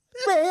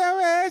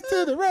 SOS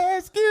to the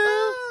rescue.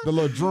 The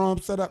little drum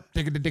set up.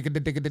 We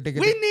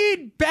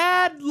need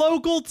bad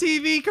local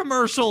TV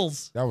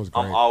commercials. That was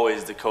great. I'm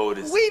always the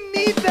coldest. We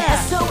need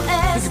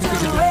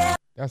that.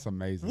 That's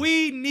amazing.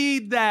 We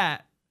need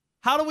that.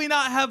 How do we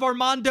not have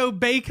Armando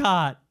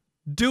BDaht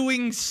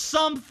doing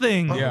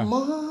something? Yeah.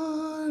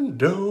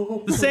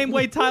 Armando. The same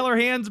way Tyler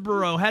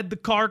Hansborough had the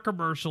car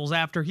commercials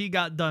after he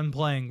got done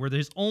playing, where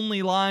his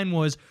only line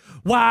was,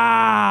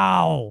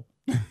 wow.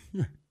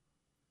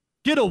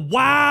 Get a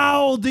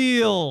wow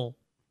deal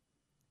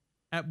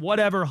at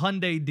whatever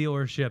Hyundai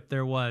dealership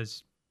there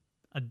was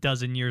a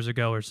dozen years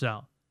ago or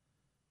so.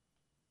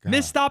 God.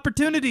 Missed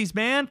opportunities,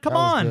 man. Come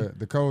on. Good.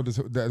 The coldest.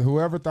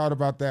 Whoever thought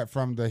about that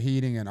from the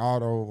heating and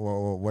auto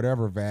or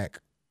whatever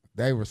vac,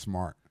 they were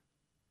smart.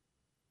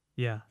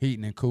 Yeah.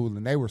 Heating and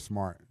cooling, they were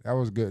smart. That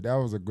was good. That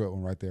was a good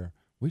one right there.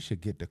 We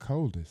should get the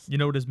coldest. You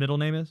know what his middle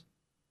name is?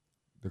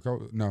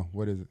 No,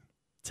 what is it?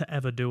 To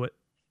ever do it.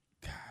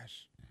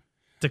 Gosh.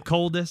 The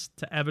coldest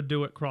to ever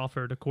do it,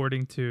 Crawford,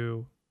 according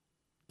to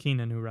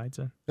Keenan, who writes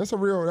it. That's a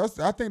real.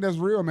 I think that's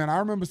real, man. I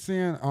remember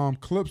seeing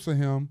clips of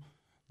him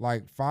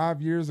like 4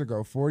 years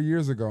ago,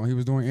 and he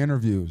was doing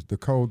interviews. The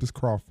coldest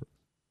Crawford.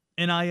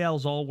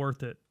 NIL's all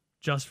worth it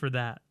just for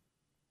that.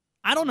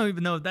 I don't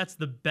even know if that's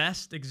the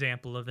best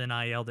example of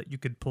NIL that you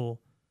could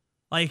pull.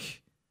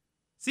 Like,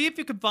 see if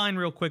you can find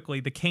real quickly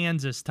the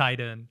Kansas tight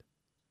end.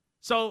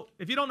 So,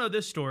 if you don't know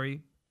this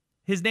story,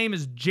 his name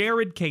is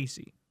Jared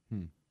Casey.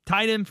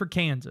 Tight end for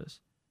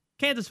Kansas.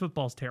 Kansas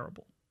football's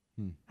terrible.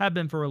 Have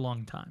been for a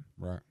long time.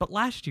 Right. But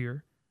last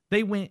year,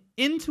 they went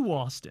into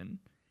Austin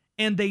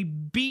and they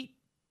beat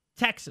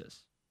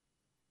Texas.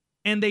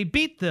 And they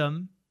beat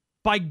them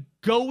by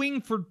going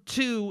for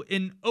 2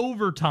 in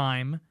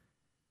overtime,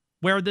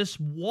 where this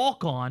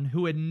walk-on,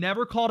 who had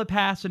never caught a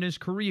pass in his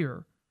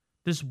career,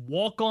 this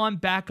walk-on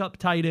backup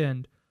tight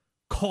end,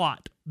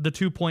 caught the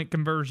 2-point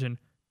conversion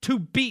to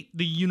beat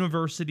the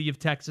University of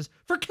Texas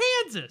for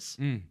Kansas.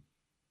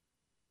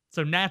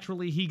 So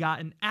naturally, he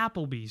got an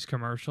Applebee's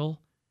commercial,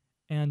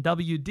 and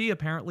WD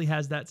apparently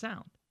has that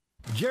sound.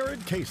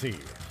 Jared Casey,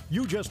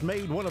 you just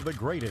made one of the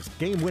greatest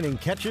game-winning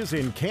catches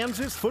in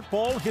Kansas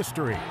football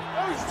history.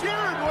 That was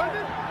Jared, wasn't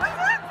it?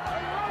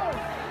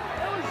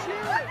 That was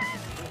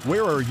Jared.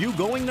 Where are you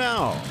going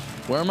now?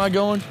 Where am I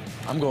going?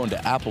 I'm going to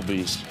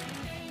Applebee's.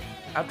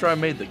 After I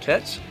made the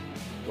catch,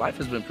 life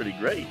has been pretty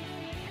great.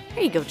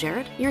 Here you go,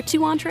 Jared. Your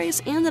 2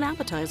 entrees and an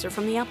appetizer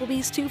from the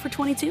Applebee's 2 for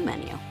 $22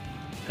 menu.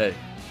 Hey,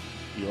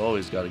 you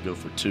always got to go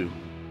for 2.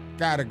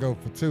 Gotta go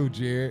for 2,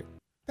 Jared.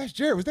 That's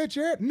Jared. Was that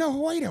Jared? No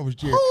way, that was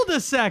Jared. Hold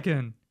a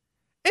second.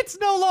 It's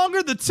no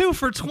longer the 2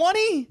 for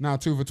 20? No,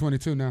 2 for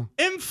 22 now.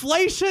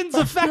 Inflation's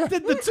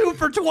affected the 2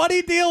 for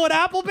 20 deal at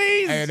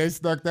Applebee's? Hey, they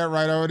stuck that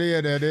right over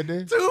there, didn't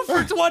they? 2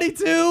 for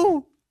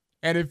 22?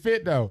 And it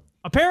fit, though.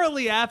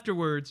 Apparently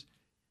afterwards,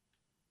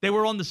 they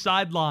were on the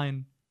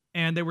sideline,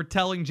 and they were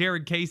telling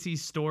Jared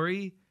Casey's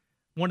story,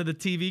 one of the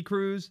TV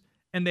crews,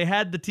 and they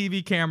had the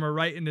TV camera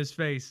right in his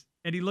face.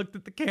 And he looked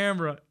at the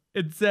camera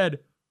and said,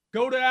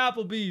 "Go to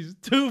Applebee's,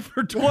 2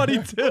 for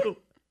 22.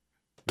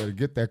 Better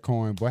get that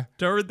coin, boy.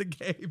 During the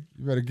game.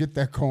 You better get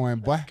that coin,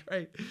 boy.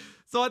 Great.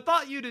 So I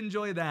thought you'd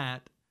enjoy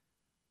that.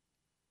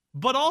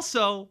 But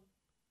also,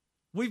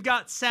 we've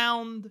got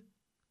sound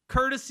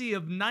courtesy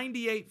of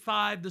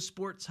 98.5, the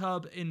Sports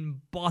Hub in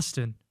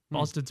Boston.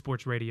 Boston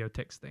Sports Radio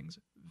takes things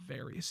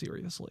very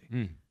seriously.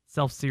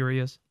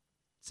 Self-serious.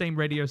 Same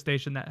radio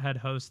station that had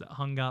hosts that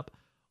hung up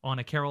on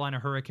a Carolina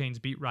Hurricanes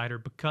beat writer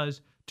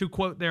because, to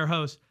quote their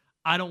host,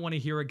 "I don't want to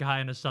hear a guy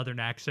in a Southern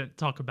accent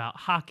talk about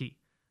hockey."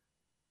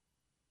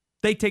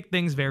 They take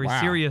things very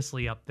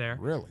seriously up there.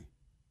 Really?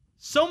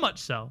 So much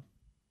so,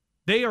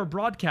 they are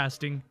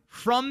broadcasting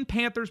from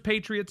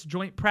Panthers-Patriots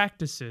joint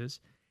practices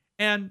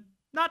and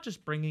not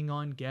just bringing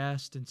on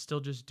guests and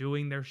still just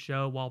doing their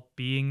show while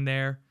being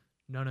there.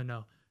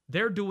 No.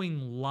 They're doing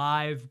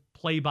live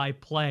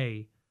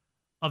play-by-play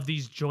of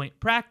these joint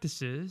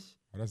practices.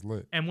 Oh, that's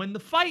lit. And when the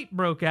fight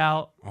broke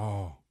out,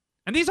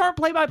 and these aren't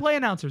play-by-play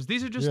announcers.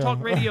 These are just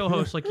talk radio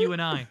hosts like you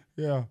and I.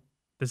 Yeah.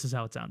 This is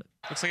how it sounded.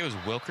 Looks like it was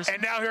Wilkerson.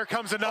 And now here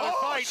comes another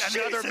fight,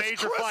 another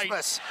major fight.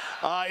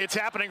 It's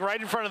happening right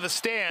in front of the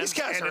stands.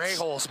 These guys are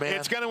a-holes, man.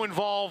 It's going to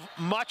involve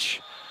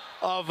much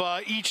of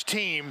each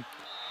team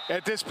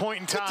at this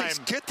point in time.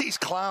 Get these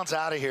clowns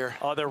out of here.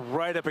 Oh, they're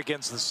right up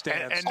against the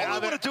stands. And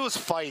all they want to do is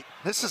fight.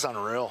 This is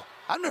unreal.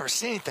 I've never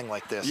seen anything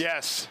like this.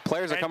 Yes.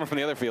 Players are coming from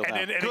the other field now.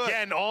 And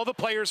again, all the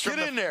players from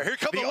Get in there. Here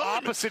come the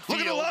opposite field.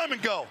 Look at the linemen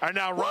go. Are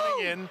now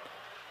running in.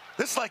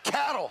 This is like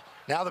cattle.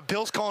 Now the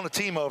Bills calling the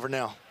team over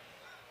now.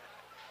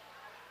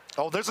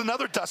 Oh, there's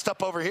another dust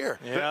up over here.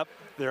 Yep,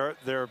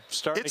 they're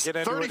starting to get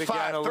into it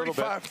again a little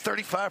bit.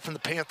 35 from the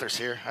Panthers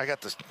here. I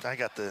got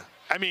the.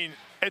 I mean,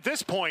 at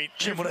this point,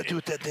 Jim, what I do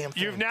with that damn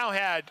thing? You've now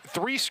had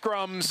 3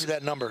 scrums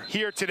that number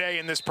here today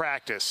in this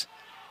practice.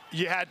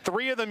 You had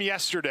 3 of them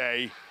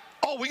yesterday.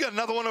 Oh, we got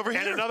another one over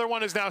here. And another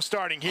one is now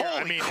starting here.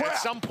 Holy crap.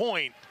 At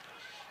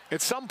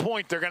some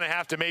point, they're going to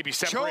have to maybe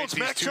separate these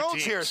Mac two Jones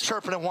teams. here is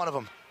chirping at one of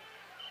them.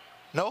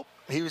 Nope,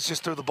 he was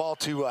just threw the ball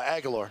to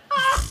Aguilar.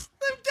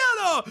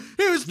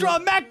 He was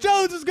throwing. Mac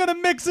Jones is going to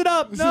mix it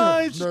up. No,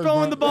 he's just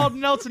throwing the ball to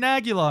Nelson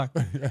Aguilar.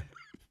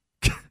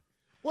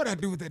 What'd I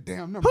do with that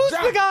damn number? Who's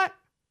the guy?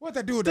 What'd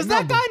I do with Does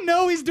that number? that guy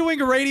know he's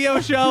doing a radio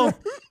show?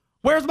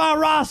 Where's my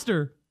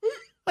roster?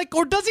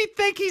 Or does he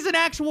think he's an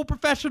actual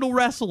professional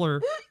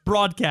wrestler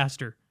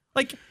broadcaster?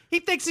 He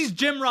thinks he's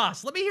Jim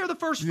Ross. Let me hear the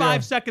first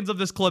 5 seconds of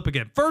this clip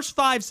again. First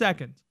 5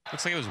 seconds.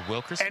 Looks like it was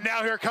Wilkerson. And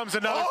now here comes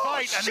another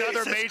fight,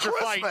 another major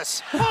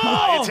Christmas.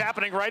 fight. It's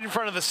happening right in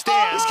front of the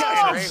stands. These guys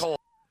are a-holes.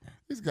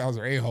 These guys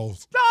are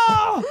a-holes.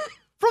 No!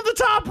 From the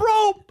top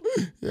rope.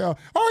 Yeah.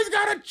 Oh, he's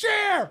got a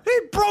chair. He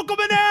broke him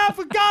in half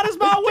and God is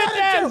my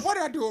witness. What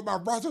did I do with my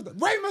roster?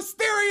 Rey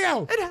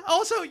Mysterio. And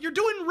also, you're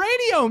doing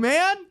radio,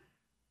 man.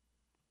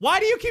 Why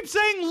do you keep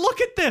saying,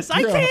 look at this?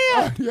 I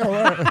can't.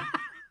 Right.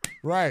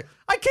 Right.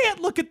 I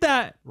can't look at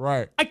that.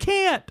 Right. I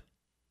can't.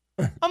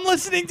 I'm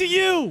listening to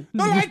you.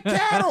 They're like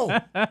cattle.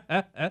 Look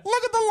at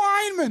the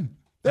linemen.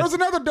 There's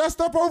another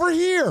dust up over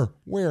here.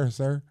 Where,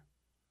 sir?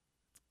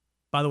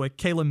 By the way,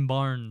 Kalen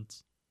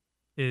Barnes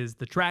is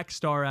the track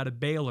star out of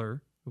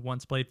Baylor who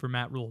once played for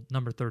Matt Rule,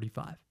 number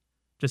 35.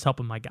 Just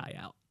helping my guy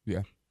out.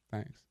 Yeah,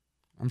 thanks.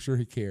 I'm sure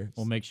he cares.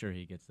 We'll make sure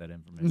he gets that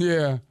information.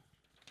 Yeah.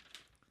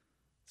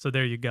 So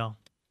there you go.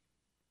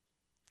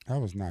 That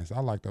was nice.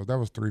 I like those. That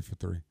was 3 for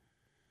 3.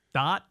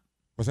 Dot.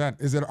 What's that?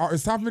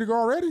 It's time for me to go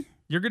already?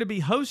 You're going to be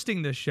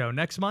hosting this show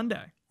next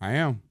Monday. I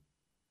am.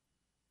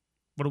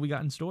 What do we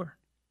got in store?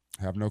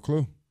 I have no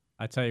clue.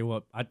 I tell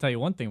you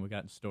one thing we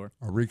got in store.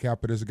 A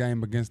recap of this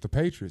game against the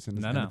Patriots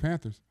and the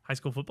Panthers. High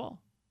school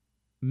football.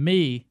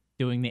 Me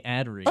doing the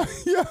ad read.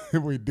 Yeah,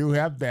 we do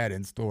have that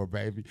in store,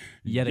 baby.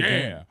 Yet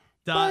again.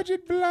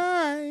 Budget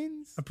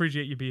blinds.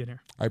 Appreciate you being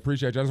here. I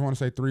appreciate you. I just want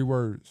to say 3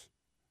 words.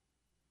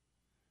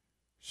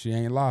 She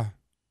ain't lie.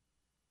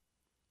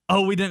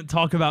 Oh, we didn't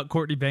talk about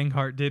Courtney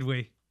Banghart, did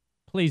we?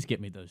 Please get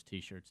me those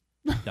T-shirts.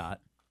 Dot.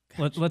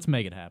 Let's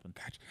make it happen.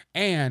 Gotcha.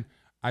 And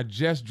I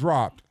just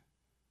dropped.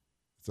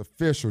 It's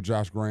official,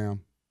 Josh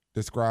Graham.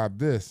 Describe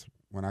this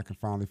when I can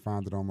finally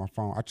find it on my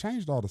phone. I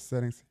changed all the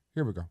settings.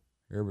 Here we go.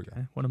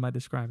 Okay, what am I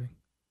describing?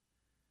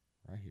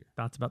 Right here.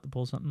 Dot's about to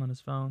pull something on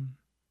his phone.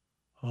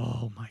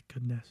 Oh, my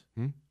goodness.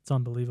 It's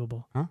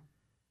unbelievable. Huh?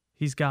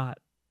 He's got,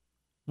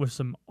 with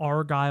some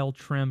Argyle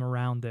trim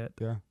around it,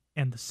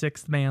 and the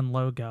Sixth Man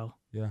logo.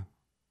 Yeah.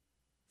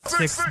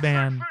 Sixth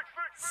Man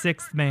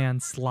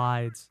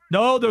slides.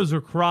 No, those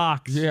are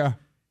Crocs. Yeah.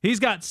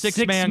 He's got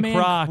Sixth Man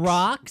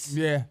Crocs.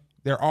 Yeah.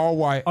 They're all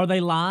white. Are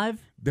they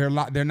live? They're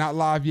not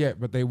live yet,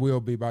 but they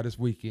will be by this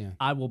weekend.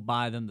 I will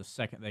buy them the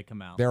second they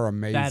come out. They're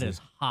amazing. That is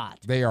hot.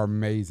 They are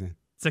amazing.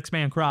 Sixth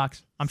Man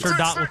Crocs. I'm sure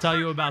Dot will tell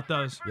you about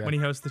those when he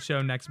hosts the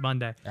show next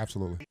Monday.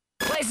 Absolutely.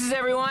 Places,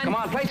 everyone. Come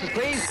on, places,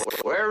 please.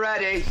 We're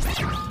ready.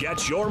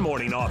 Get your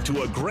morning off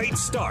to a great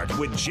start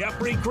with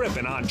Jeffrey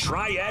Griffin on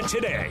Triad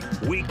Today.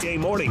 Weekday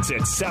mornings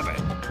at 7.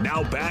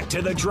 Now back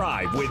to The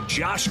Drive with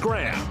Josh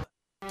Graham.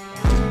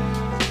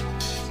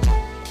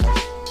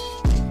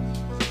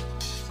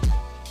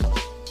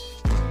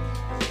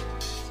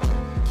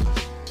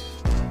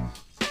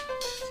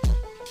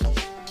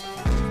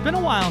 It's been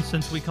a while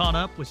since we caught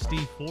up with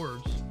Steve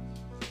Forbes.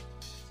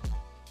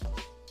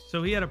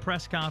 So he had a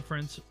press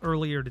conference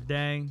earlier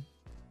today.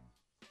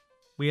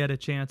 We had a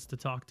chance to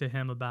talk to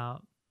him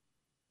about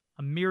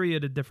a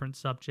myriad of different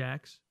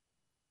subjects.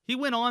 He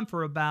went on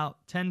for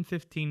about 10,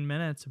 15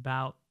 minutes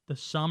about the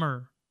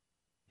summer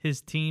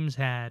his teams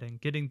had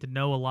and getting to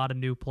know a lot of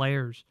new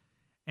players.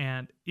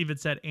 And even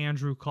said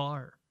Andrew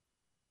Carr,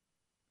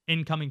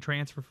 incoming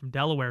transfer from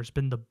Delaware, has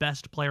been the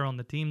best player on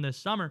the team this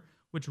summer,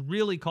 which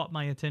really caught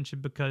my attention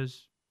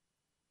because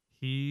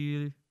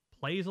he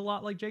plays a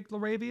lot like Jake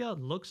LaRavia,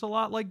 looks a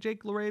lot like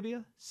Jake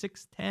LaRavia,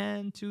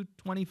 6'10",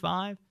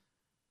 225,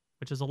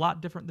 which is a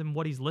lot different than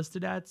what he's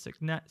listed at,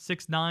 6'9",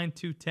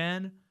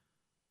 210.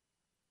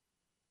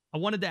 I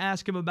wanted to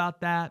ask him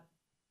about that.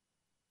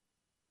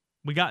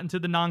 We got into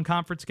the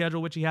non-conference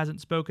schedule, which he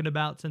hasn't spoken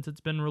about since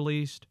it's been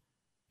released.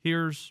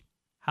 Here's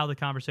how the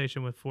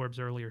conversation with Forbes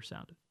earlier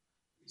sounded.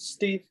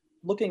 Steve,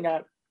 looking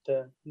at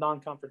the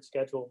non-conference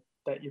schedule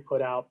that you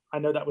put out, I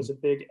know that was a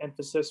big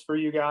emphasis for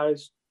you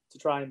guys to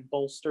try and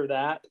bolster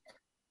that.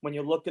 When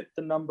you look at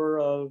the number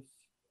of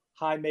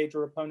high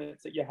major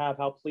opponents that you have,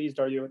 how pleased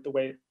are you with the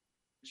way it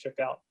shook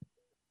out?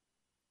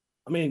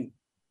 I mean,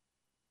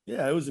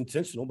 yeah, it was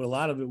intentional, but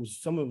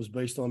some of it was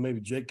based on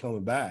maybe Jake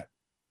coming back.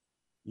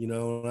 You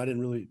know, and I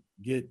didn't really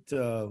get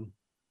final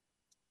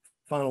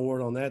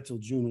word on that till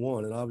June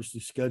 1. And obviously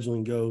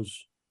scheduling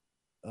goes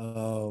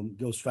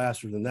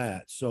faster than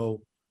that.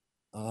 So,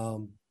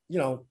 you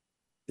know,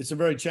 it's a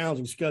very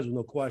challenging schedule,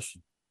 no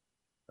question.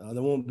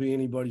 There won't be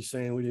anybody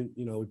saying we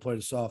played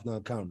a soft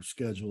non-conference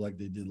schedule like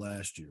they did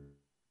last year.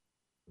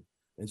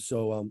 And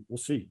so we'll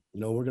see. You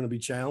know, we're going to be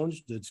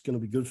challenged. It's going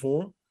to be good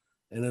for them,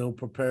 and it'll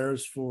prepare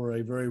us for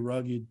a very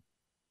rugged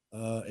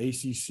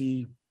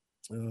ACC,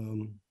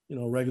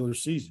 regular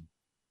season.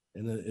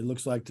 And it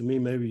looks like to me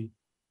maybe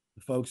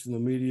the folks in the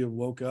media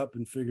woke up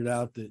and figured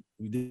out that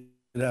we did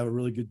have a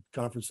really good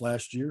conference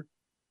last year,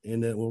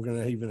 and that we're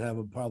going to even have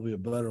probably a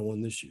better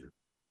one this year.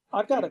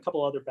 I've got a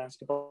couple other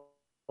basketball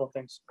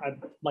things I'd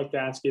like to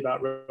ask you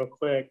about real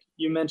quick.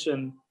 You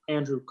mentioned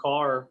Andrew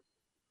Carr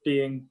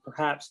being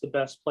perhaps the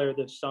best player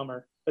this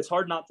summer. It's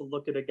hard not to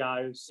look at a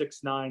guy who's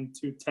 6'9",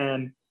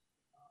 210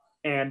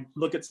 and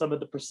look at some of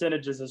the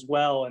percentages as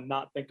well and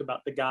not think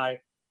about the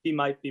guy he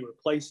might be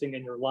replacing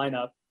in your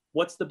lineup.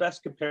 What's the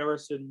best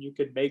comparison you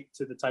could make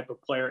to the type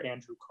of player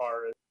Andrew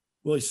Carr is?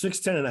 Well, he's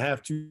 6'10 and a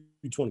half,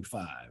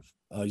 225.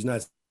 He's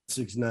not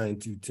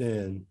 6'9",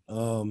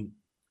 210.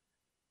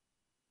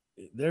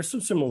 There's some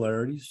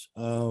similarities.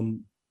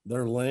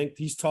 Their length.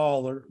 He's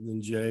taller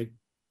than Jake.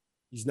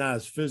 He's not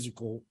as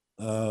physical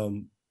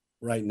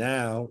right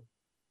now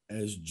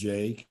as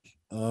Jake.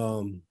 He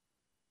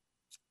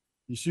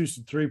shoots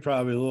the three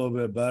probably a little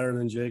bit better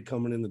than Jake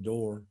coming in the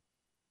door.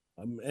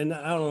 And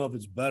I don't know if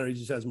it's better. He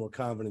just has more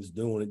confidence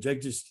doing it.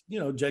 Jake just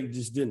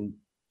didn't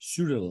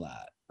shoot it a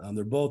lot.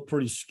 They're both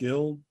pretty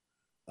skilled.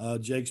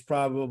 Jake's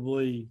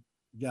probably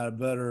got a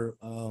better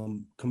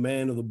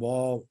command of the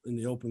ball in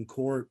the open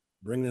court,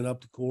 bringing it up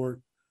the court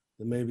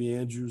than maybe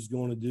Andrew's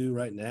going to do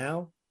right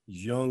now.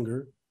 He's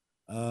younger.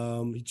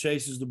 He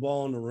chases the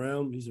ball on the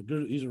rim. He's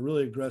a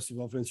really aggressive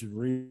offensive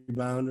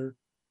rebounder.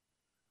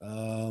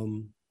 I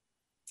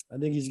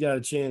think he's got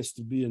a chance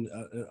to be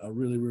a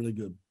really, really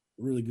good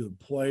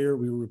player.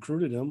 We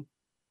recruited him,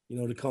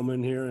 to come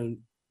in here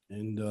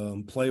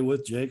and play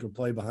with Jake or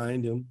play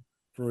behind him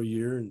for a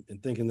year, and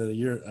thinking that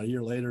a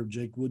year later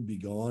Jake would be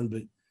gone.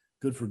 But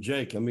good for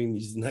Jake. I mean,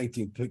 he's the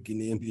 19th pick in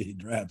the NBA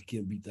draft. You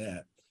can't beat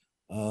that.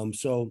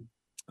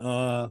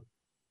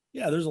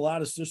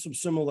 There's some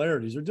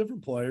similarities. They're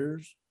different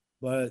players,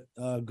 but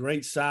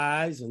great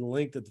size and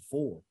length at the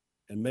four.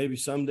 And maybe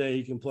someday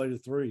he can play the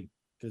three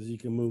because he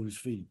can move his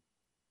feet.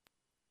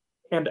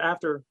 And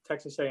after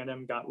Texas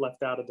A&M got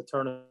left out of the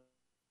tournament,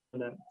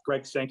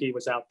 Greg Sankey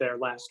was out there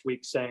last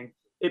week saying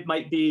it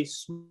might be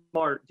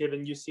smart,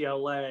 given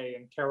UCLA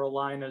and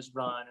Carolina's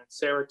run and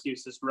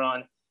Syracuse's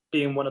run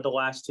being one of the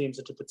last teams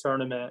into the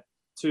tournament,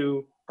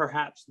 to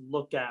perhaps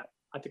look at,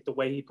 I think the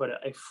way he put it,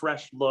 a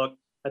fresh look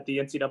at the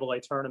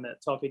NCAA tournament,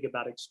 talking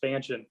about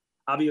expansion.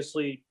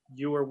 Obviously,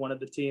 you were one of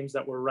the teams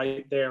that were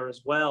right there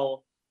as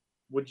well.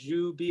 Would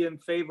you be in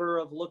favor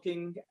of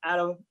looking at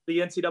the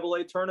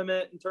NCAA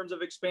tournament in terms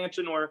of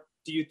expansion, or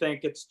do you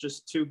think it's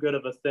just too good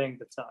of a thing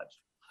to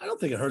touch? I don't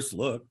think it hurts to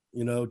look.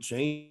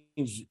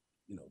 Change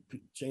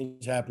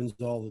happens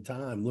all the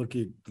time. Look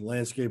at the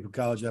landscape of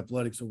college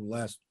athletics over the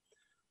last,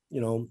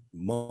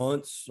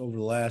 months, over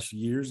the last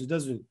years. It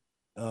doesn't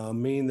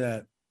mean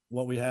that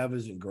what we have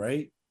isn't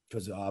great,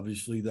 because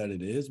obviously that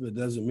it is, but it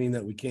doesn't mean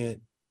that we can't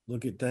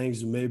look at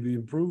things and maybe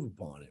improve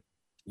upon it,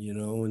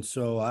 and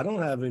so I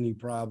don't have any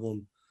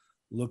problem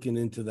looking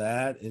into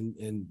that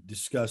and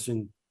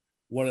discussing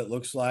what it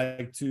looks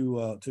like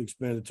to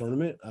expand the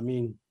tournament. I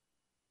mean,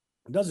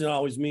 it doesn't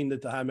always mean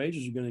that the high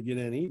majors are going to get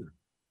in either.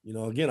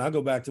 Again, I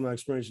go back to my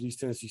experience at East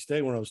Tennessee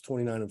State when I was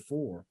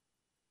 29-4,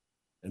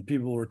 and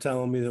people were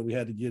telling me that we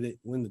had to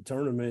win the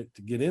tournament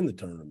to get in the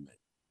tournament.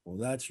 Well,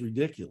 that's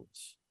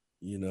ridiculous,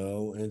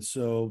 and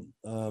so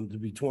to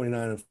be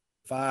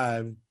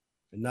 29-5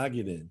 and not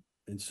get in.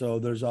 And so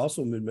there's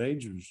also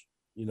mid-majors,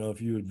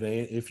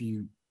 if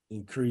you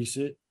increase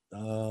it,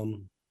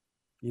 you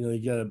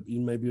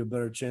maybe a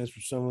better chance for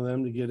some of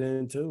them to get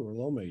in too, or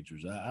low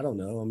majors. I don't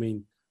know. I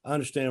mean, I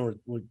understand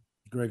what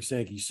Greg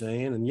Sankey's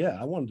saying, and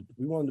yeah,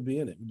 we wanted to be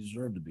in it. We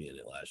deserved to be in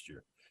it last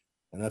year,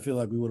 and I feel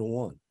like we would have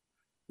won,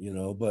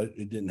 but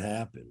it didn't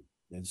happen.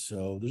 And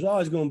so there's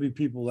always going to be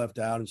people left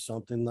out in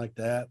something like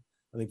that.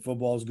 I think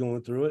football's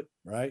going through it,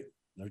 right?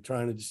 They're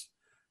trying to just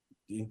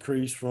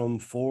increase from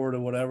 4 to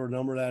whatever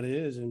number that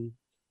is, and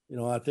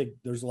I think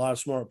there's a lot of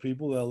smart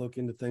people that look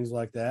into things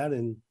like that,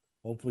 and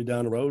hopefully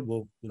down the road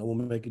we'll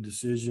make a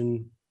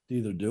decision to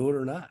either do it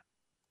or not.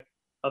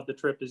 Of the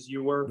trip as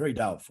you were? Very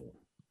doubtful.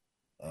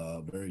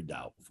 Very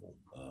doubtful.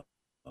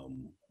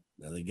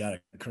 Now they got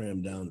it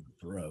crammed down to the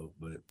throat,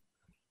 but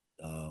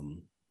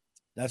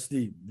that's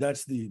the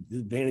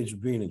advantage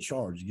of being in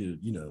charge. You get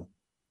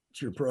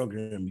it's your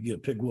program. You get to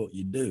pick what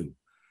you do,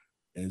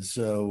 and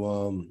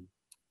so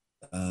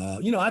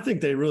I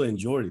think they really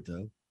enjoyed it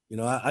though.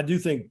 I do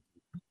think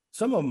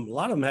a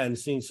lot of them hadn't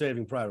seen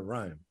Saving Private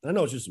Ryan. I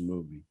know it's just a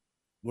movie,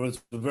 but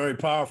it's a very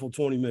powerful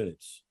 20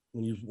 minutes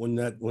when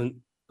the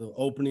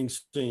opening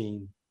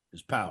scene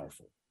is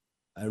powerful.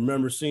 I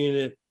remember seeing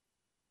it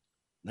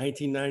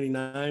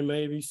 1999,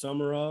 maybe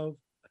summer of,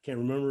 I can't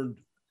remember,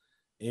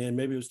 and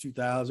maybe it was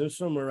 2000,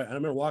 somewhere. I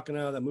remember walking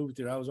out of that movie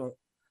theater. I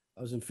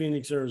was in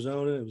Phoenix,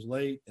 Arizona. It was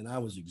late, and I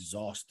was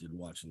exhausted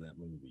watching that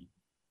movie.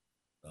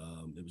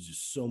 It was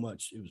just so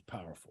much. It was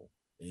powerful,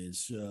 and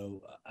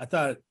so I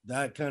thought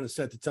that kind of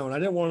set the tone.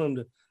 I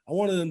wanted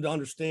them to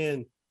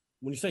understand,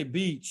 when you say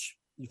beach,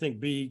 you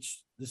think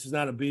beach. This is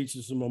not a beach.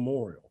 This is a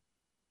memorial,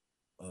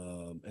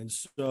 and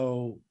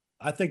so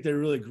I think they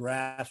really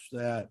grasped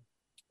that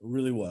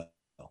really well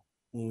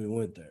when we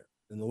went there,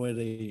 and the way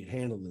they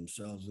handled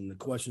themselves and the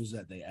questions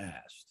that they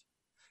asked.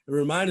 It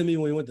reminded me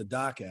when we went to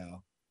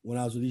Dachau when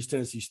I was with East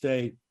Tennessee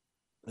State,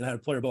 and I had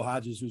a player, Bo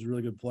Hodges, who's a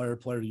really good player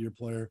of the year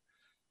player,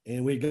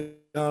 and we'd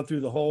gone through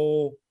the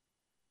whole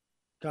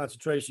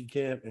concentration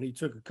camp, and he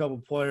took a couple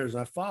of players,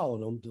 and I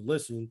followed them to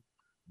listen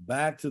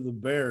back to the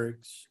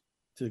barracks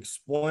to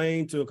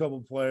explain to a couple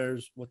of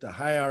players what the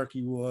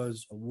hierarchy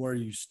was of where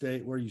you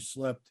stayed, where you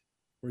slept,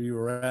 where you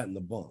were at in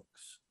the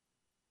bunks.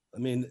 I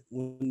mean,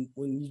 when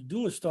you're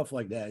doing stuff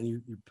like that and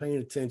you're paying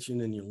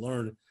attention and you're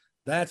learning,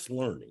 that's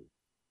learning.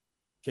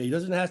 Okay, you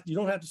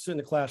don't have to sit in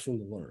the classroom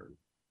to learn.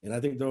 And I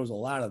think there was a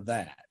lot of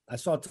that. I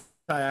saw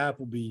Ty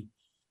Appleby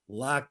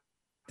locked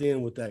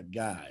in with that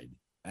guide,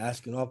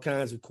 asking all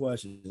kinds of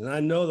questions. And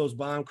I know those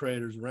bomb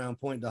craters around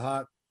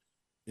BDaht,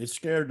 it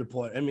scared the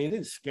player. I mean, it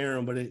didn't scare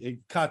them, but it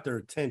caught their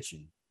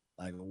attention.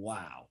 Like,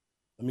 wow.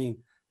 I mean,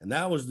 and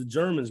that was the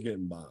Germans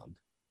getting bombed.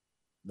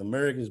 The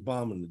Americans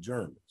bombing the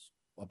Germans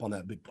up on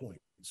that big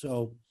point.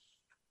 So,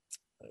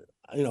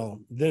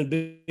 then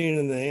being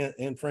in the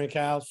Anne Frank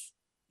house,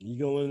 you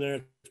go in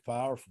there, it's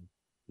powerful.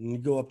 And you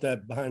go up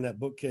behind that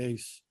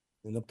bookcase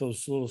and up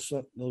those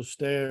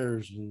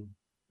stairs, and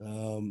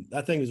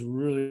that thing is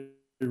really,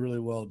 really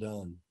well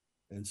done.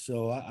 And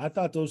so I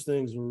thought those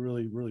things were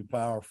really, really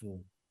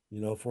powerful,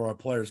 for our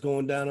players.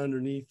 Going down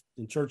underneath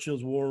in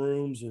Churchill's war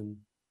rooms, and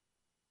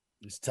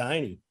it's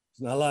tiny.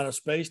 There's not a lot of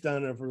space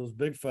down there for those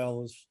big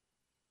fellas.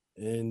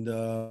 And,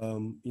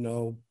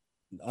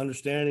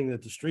 understanding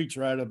that the street's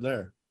right up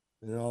there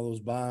and all those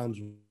bombs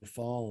were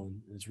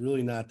falling. It's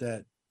really not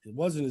that, it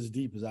wasn't as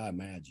deep as I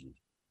imagined.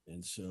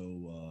 And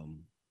so,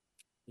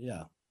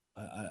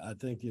 I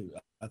think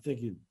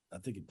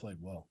it played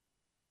well.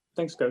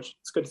 Thanks, Coach.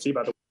 It's good to see you,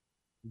 by the way.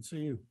 Good to see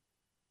you.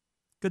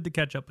 Good to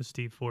catch up with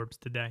Steve Forbes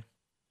today.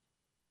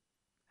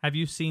 Have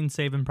you seen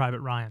Saving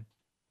Private Ryan?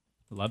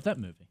 Love that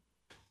movie.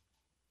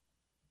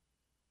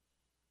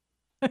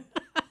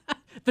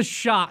 The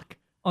shock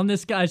on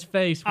this guy's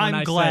face when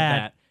I said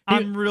that.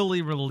 I'm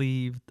really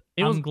relieved.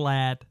 I'm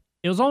glad.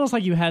 It was almost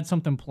like you had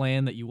something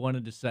planned that you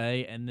wanted to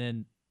say, and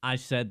then I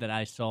said that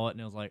I saw it,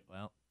 and it was like,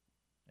 well,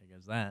 there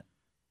goes that.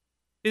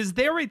 Is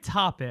there a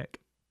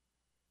topic?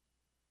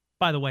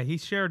 By the way, he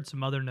shared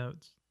some other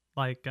notes.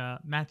 Like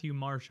Matthew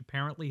Marsh,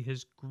 apparently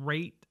his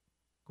great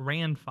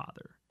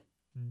grandfather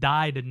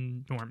died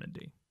in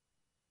Normandy.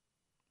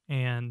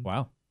 And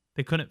wow.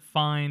 They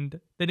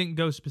didn't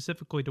go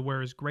specifically to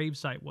where his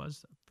gravesite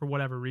was. For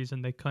whatever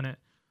reason, they couldn't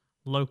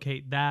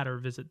locate that or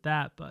visit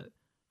that. But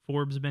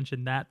Forbes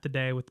mentioned that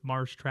today with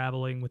Marsh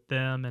traveling with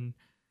them. And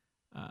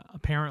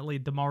apparently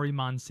Damari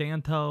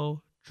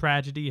Monsanto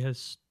tragedy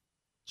has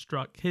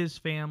struck his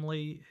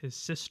family. His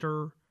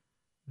sister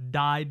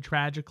died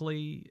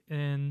tragically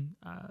in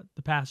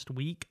the past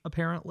week,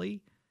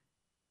 apparently.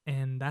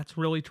 And that's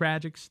really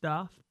tragic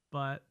stuff.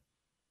 But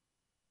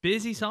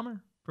busy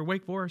summer. For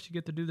Wake Forest, you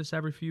get to do this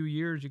every few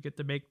years. You get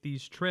to make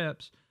these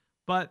trips.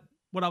 But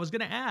what I was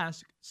going to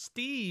ask,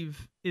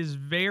 Steve is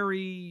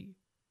very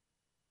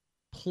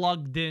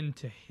plugged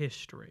into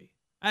history.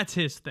 That's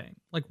his thing.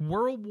 Like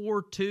World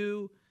War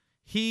II,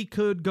 he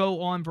could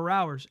go on for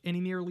hours, and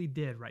he nearly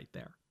did right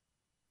there.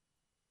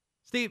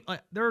 Steve,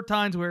 there are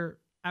times where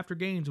after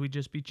games we'd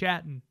just be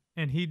chatting,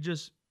 and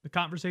the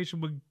conversation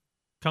would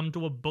come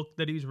to a book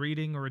that he's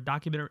reading or a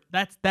documentary.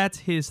 That's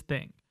his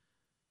thing.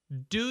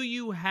 Do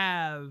you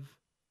have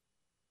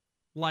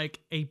like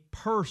a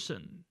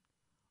person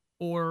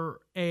or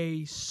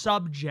a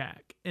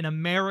subject in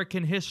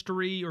American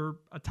history or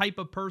a type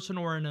of person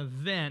or an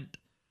event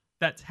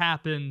that's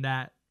happened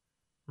that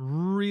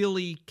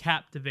really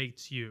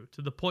captivates you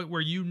to the point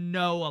where you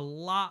know a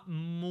lot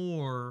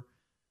more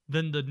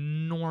than the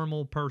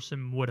normal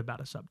person would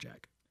about a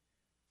subject?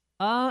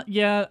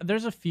 Yeah,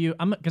 there's a few.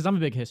 Because I'm a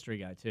big history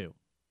guy too.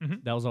 Mm-hmm.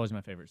 That was always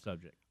my favorite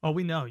subject. Oh,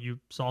 we know. You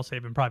saw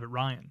Saving Private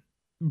Ryan.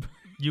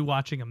 You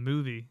watching a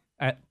movie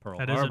at Pearl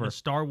Harbor. That isn't a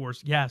Star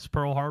Wars. Yes,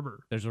 Pearl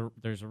Harbor. There's a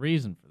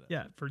reason for that.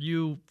 Yeah, for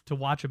you to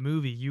watch a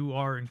movie, you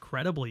are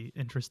incredibly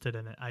interested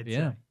in it, I'd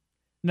say.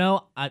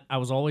 No, I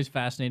was always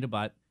fascinated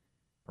by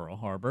Pearl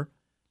Harbor.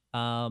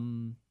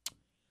 World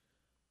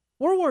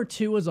War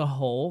II as a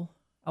whole,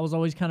 I was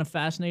always kind of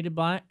fascinated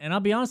by it. And I'll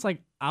be honest,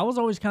 like, I was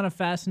always kind of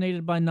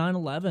fascinated by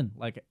 9/11.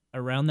 Like,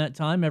 around that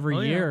time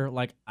every year,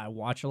 like, I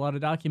watch a lot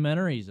of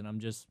documentaries, and I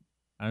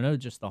don't know,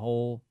 just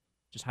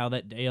how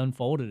that day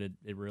unfolded.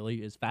 It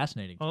really is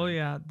fascinating. Oh,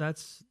 yeah.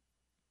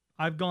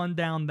 I've gone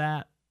down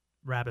that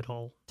rabbit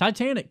hole.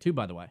 Titanic, too,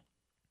 by the way.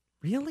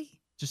 Really?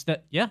 Just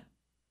that, yeah.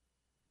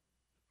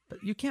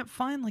 But you can't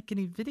find, like,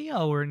 any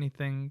video or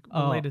anything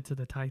related to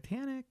the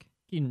Titanic.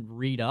 You can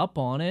read up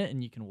on it,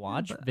 and you can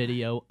watch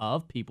video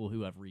of people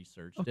who have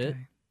researched it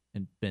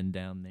and been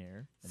down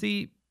there.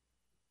 See,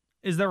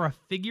 is there a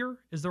figure?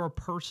 Is there a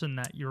person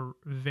that you're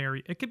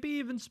it could be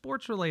even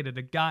sports related,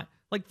 a guy,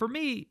 like for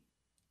me,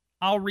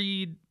 I'll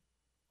read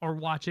or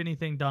watch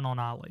anything done on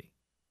Ali.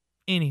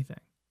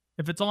 Anything.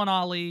 If it's on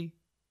Ali,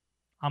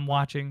 I'm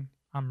watching,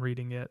 I'm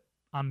reading it.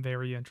 I'm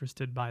very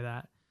interested by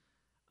that.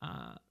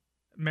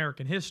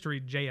 American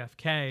history,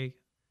 JFK.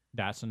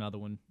 That's another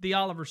one. The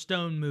Oliver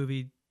Stone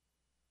movie,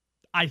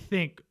 I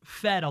think,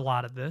 fed a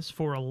lot of this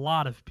for a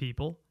lot of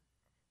people.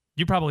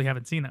 You probably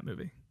haven't seen that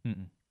movie.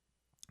 Mm-mm.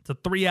 It's a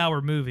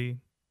 3-hour movie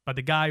by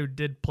the guy who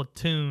did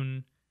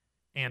Platoon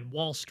and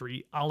Wall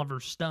Street, Oliver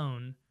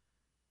Stone,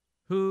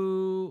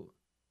 who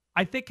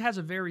I think has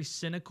a very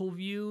cynical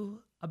view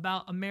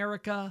about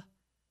America,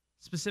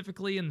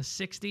 specifically in the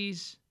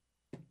 60s,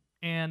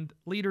 and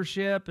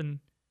leadership. And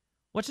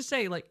let's just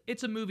say, like,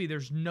 it's a movie,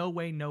 there's no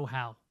way, no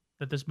how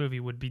that this movie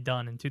would be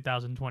done in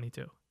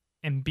 2022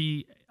 and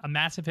be a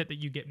massive hit that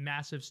you get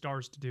massive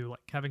stars to do, like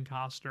Kevin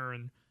Costner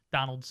and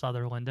Donald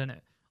Sutherland in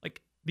it.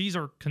 Like, these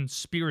are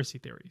conspiracy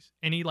theories.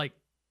 And he, like,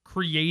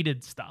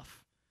 created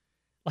stuff,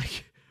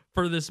 like,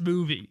 for this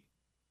movie.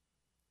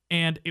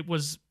 And it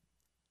was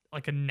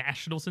like a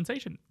national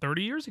sensation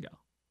 30 years ago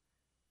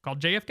called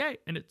JFK.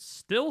 And it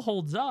still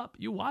holds up.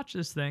 You watch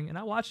this thing, and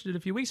I watched it a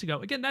few weeks ago.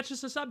 Again, that's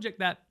just a subject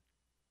that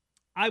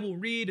I will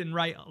read and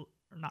write, or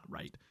not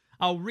write.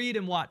 I'll read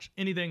and watch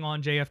anything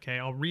on JFK.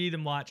 I'll read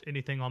and watch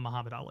anything on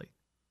Muhammad Ali.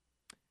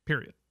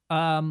 Period.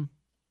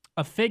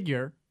 A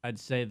figure, I'd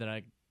say that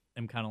I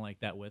am kind of like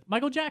that with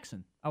Michael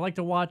Jackson. I like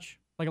to watch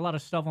like a lot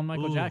of stuff on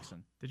Michael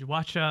Jackson. Did you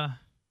watch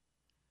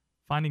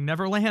Finding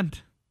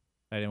Neverland?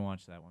 I didn't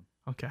watch that one.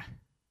 Okay.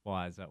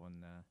 Why is that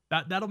one?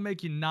 That'll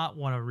make you not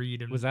want to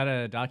read. Was that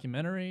a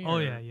documentary? Oh,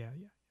 yeah.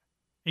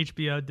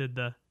 HBO did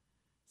the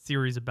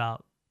series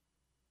about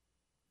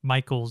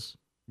Michael's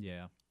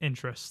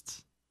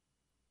interests.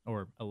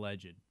 Or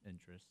alleged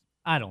interests.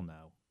 I don't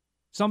know.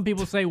 Some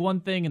people say one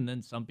thing, and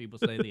then some people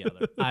say the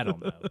other. I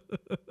don't know.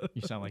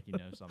 You sound like you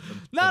know something.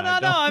 No.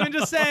 I'm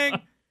just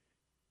saying,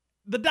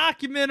 the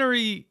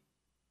documentary,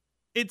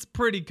 it's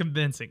pretty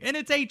convincing. And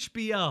it's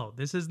HBO.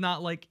 This is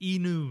not like E!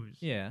 News.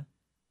 Yeah.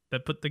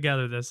 That put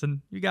together this.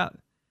 And you got...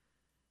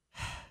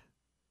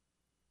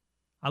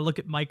 I look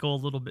at Michael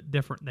a little bit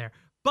different there.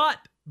 But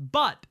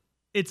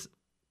it's...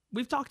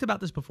 We've talked about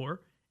this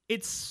before.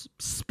 It's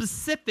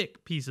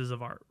specific pieces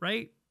of art,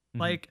 right? Mm-hmm.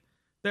 Like,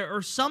 there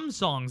are some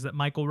songs that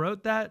Michael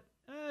wrote that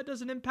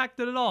doesn't impact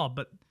it at all,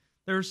 but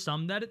there's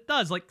some that it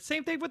does. Like,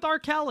 same thing with R.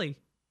 Kelly.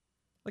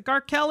 Like,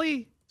 R.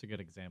 Kelly... It's a good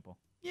example.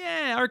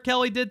 Yeah, R.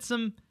 Kelly did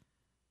some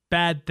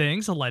bad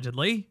things,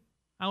 allegedly.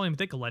 I don't even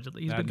think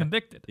allegedly. He's been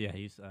convicted. Yeah,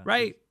 he's...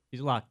 right?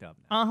 He's locked up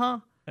now.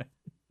 Uh-huh.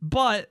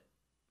 But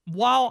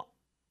while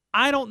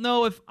I don't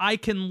know if I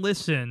can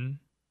listen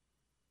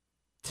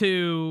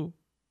to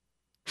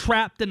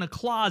Trapped in a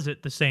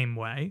Closet the same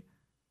way,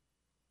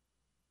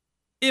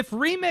 if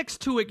Remix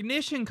to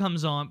Ignition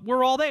comes on,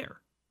 we're all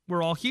there.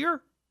 We're all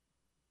here.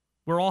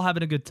 We're all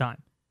having a good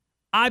time.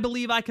 I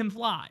Believe I Can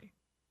Fly.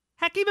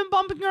 Heck, even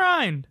Bump and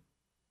Grind.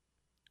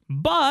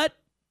 But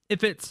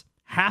if it's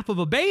Half of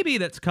a Baby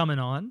that's coming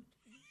on,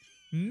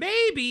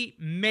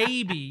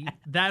 maybe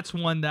that's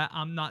one that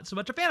I'm not so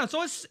much a fan of.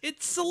 So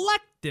it's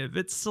selective.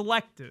 It's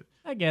selective.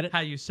 I get it.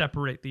 How you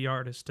separate the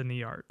artist and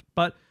the art.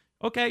 But,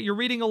 okay, you're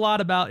reading a lot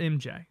about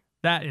MJ.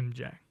 That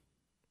MJ.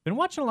 Been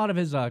watching a lot of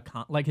his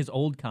his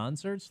old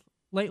concerts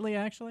lately,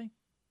 actually.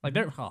 Like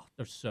they're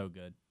so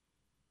good.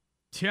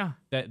 Yeah.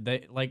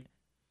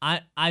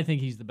 I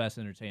think he's the best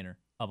entertainer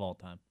of all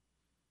time.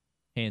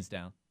 Hands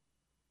down.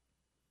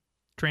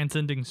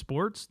 Transcending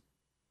sports?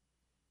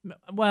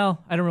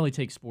 Well, I don't really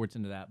take sports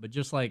into that, but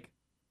just like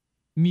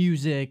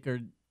music or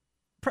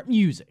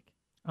music.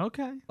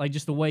 Okay. Like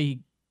just the way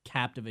he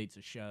captivates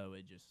a show,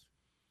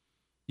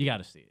 you got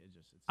to see it.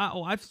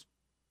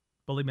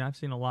 Believe me, I've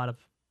seen a lot of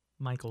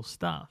Michael's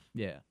stuff.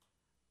 Yeah.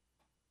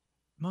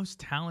 Most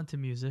talented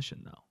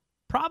musician, though.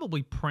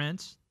 Probably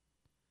Prince.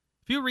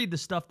 If you read the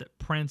stuff that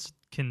Prince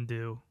can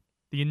do,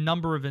 the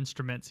number of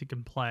instruments he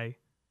can play,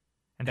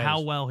 and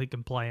how well he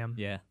can play them.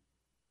 Yeah.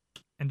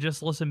 And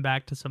just listen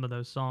back to some of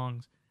those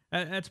songs.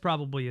 That's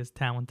probably as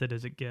talented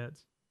as it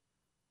gets.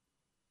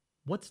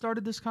 What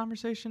started this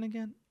conversation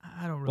again?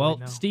 I don't really know.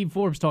 Well, Steve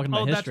Forbes talking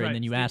about history, right. and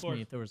then you Steve asked Forbes.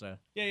 me if there was a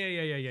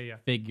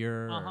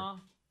figure. or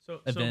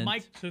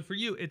event. So for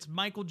you, it's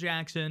Michael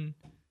Jackson,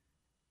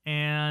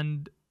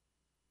 and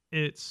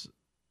it's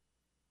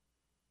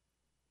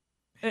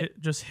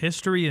just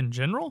history in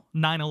general.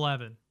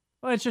 9/11.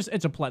 Well,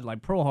 it's a plot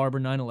like Pearl Harbor,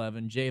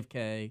 9/11,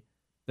 JFK,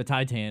 the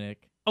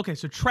Titanic. Okay,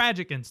 so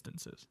tragic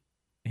instances.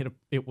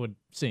 It would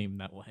seem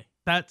that way.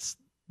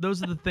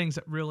 Those are the things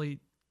that really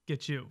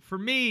get you. For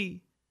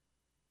me,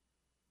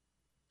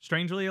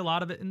 strangely, a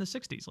lot of it in the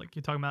 60s. Like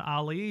you're talking about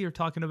Ali, you're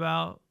talking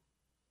about,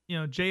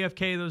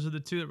 JFK. Those are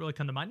the two that really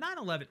come to mind.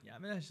 9/11, yeah, I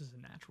mean, that's just a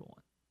natural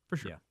one. For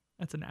sure. Yeah.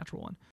 That's a natural one.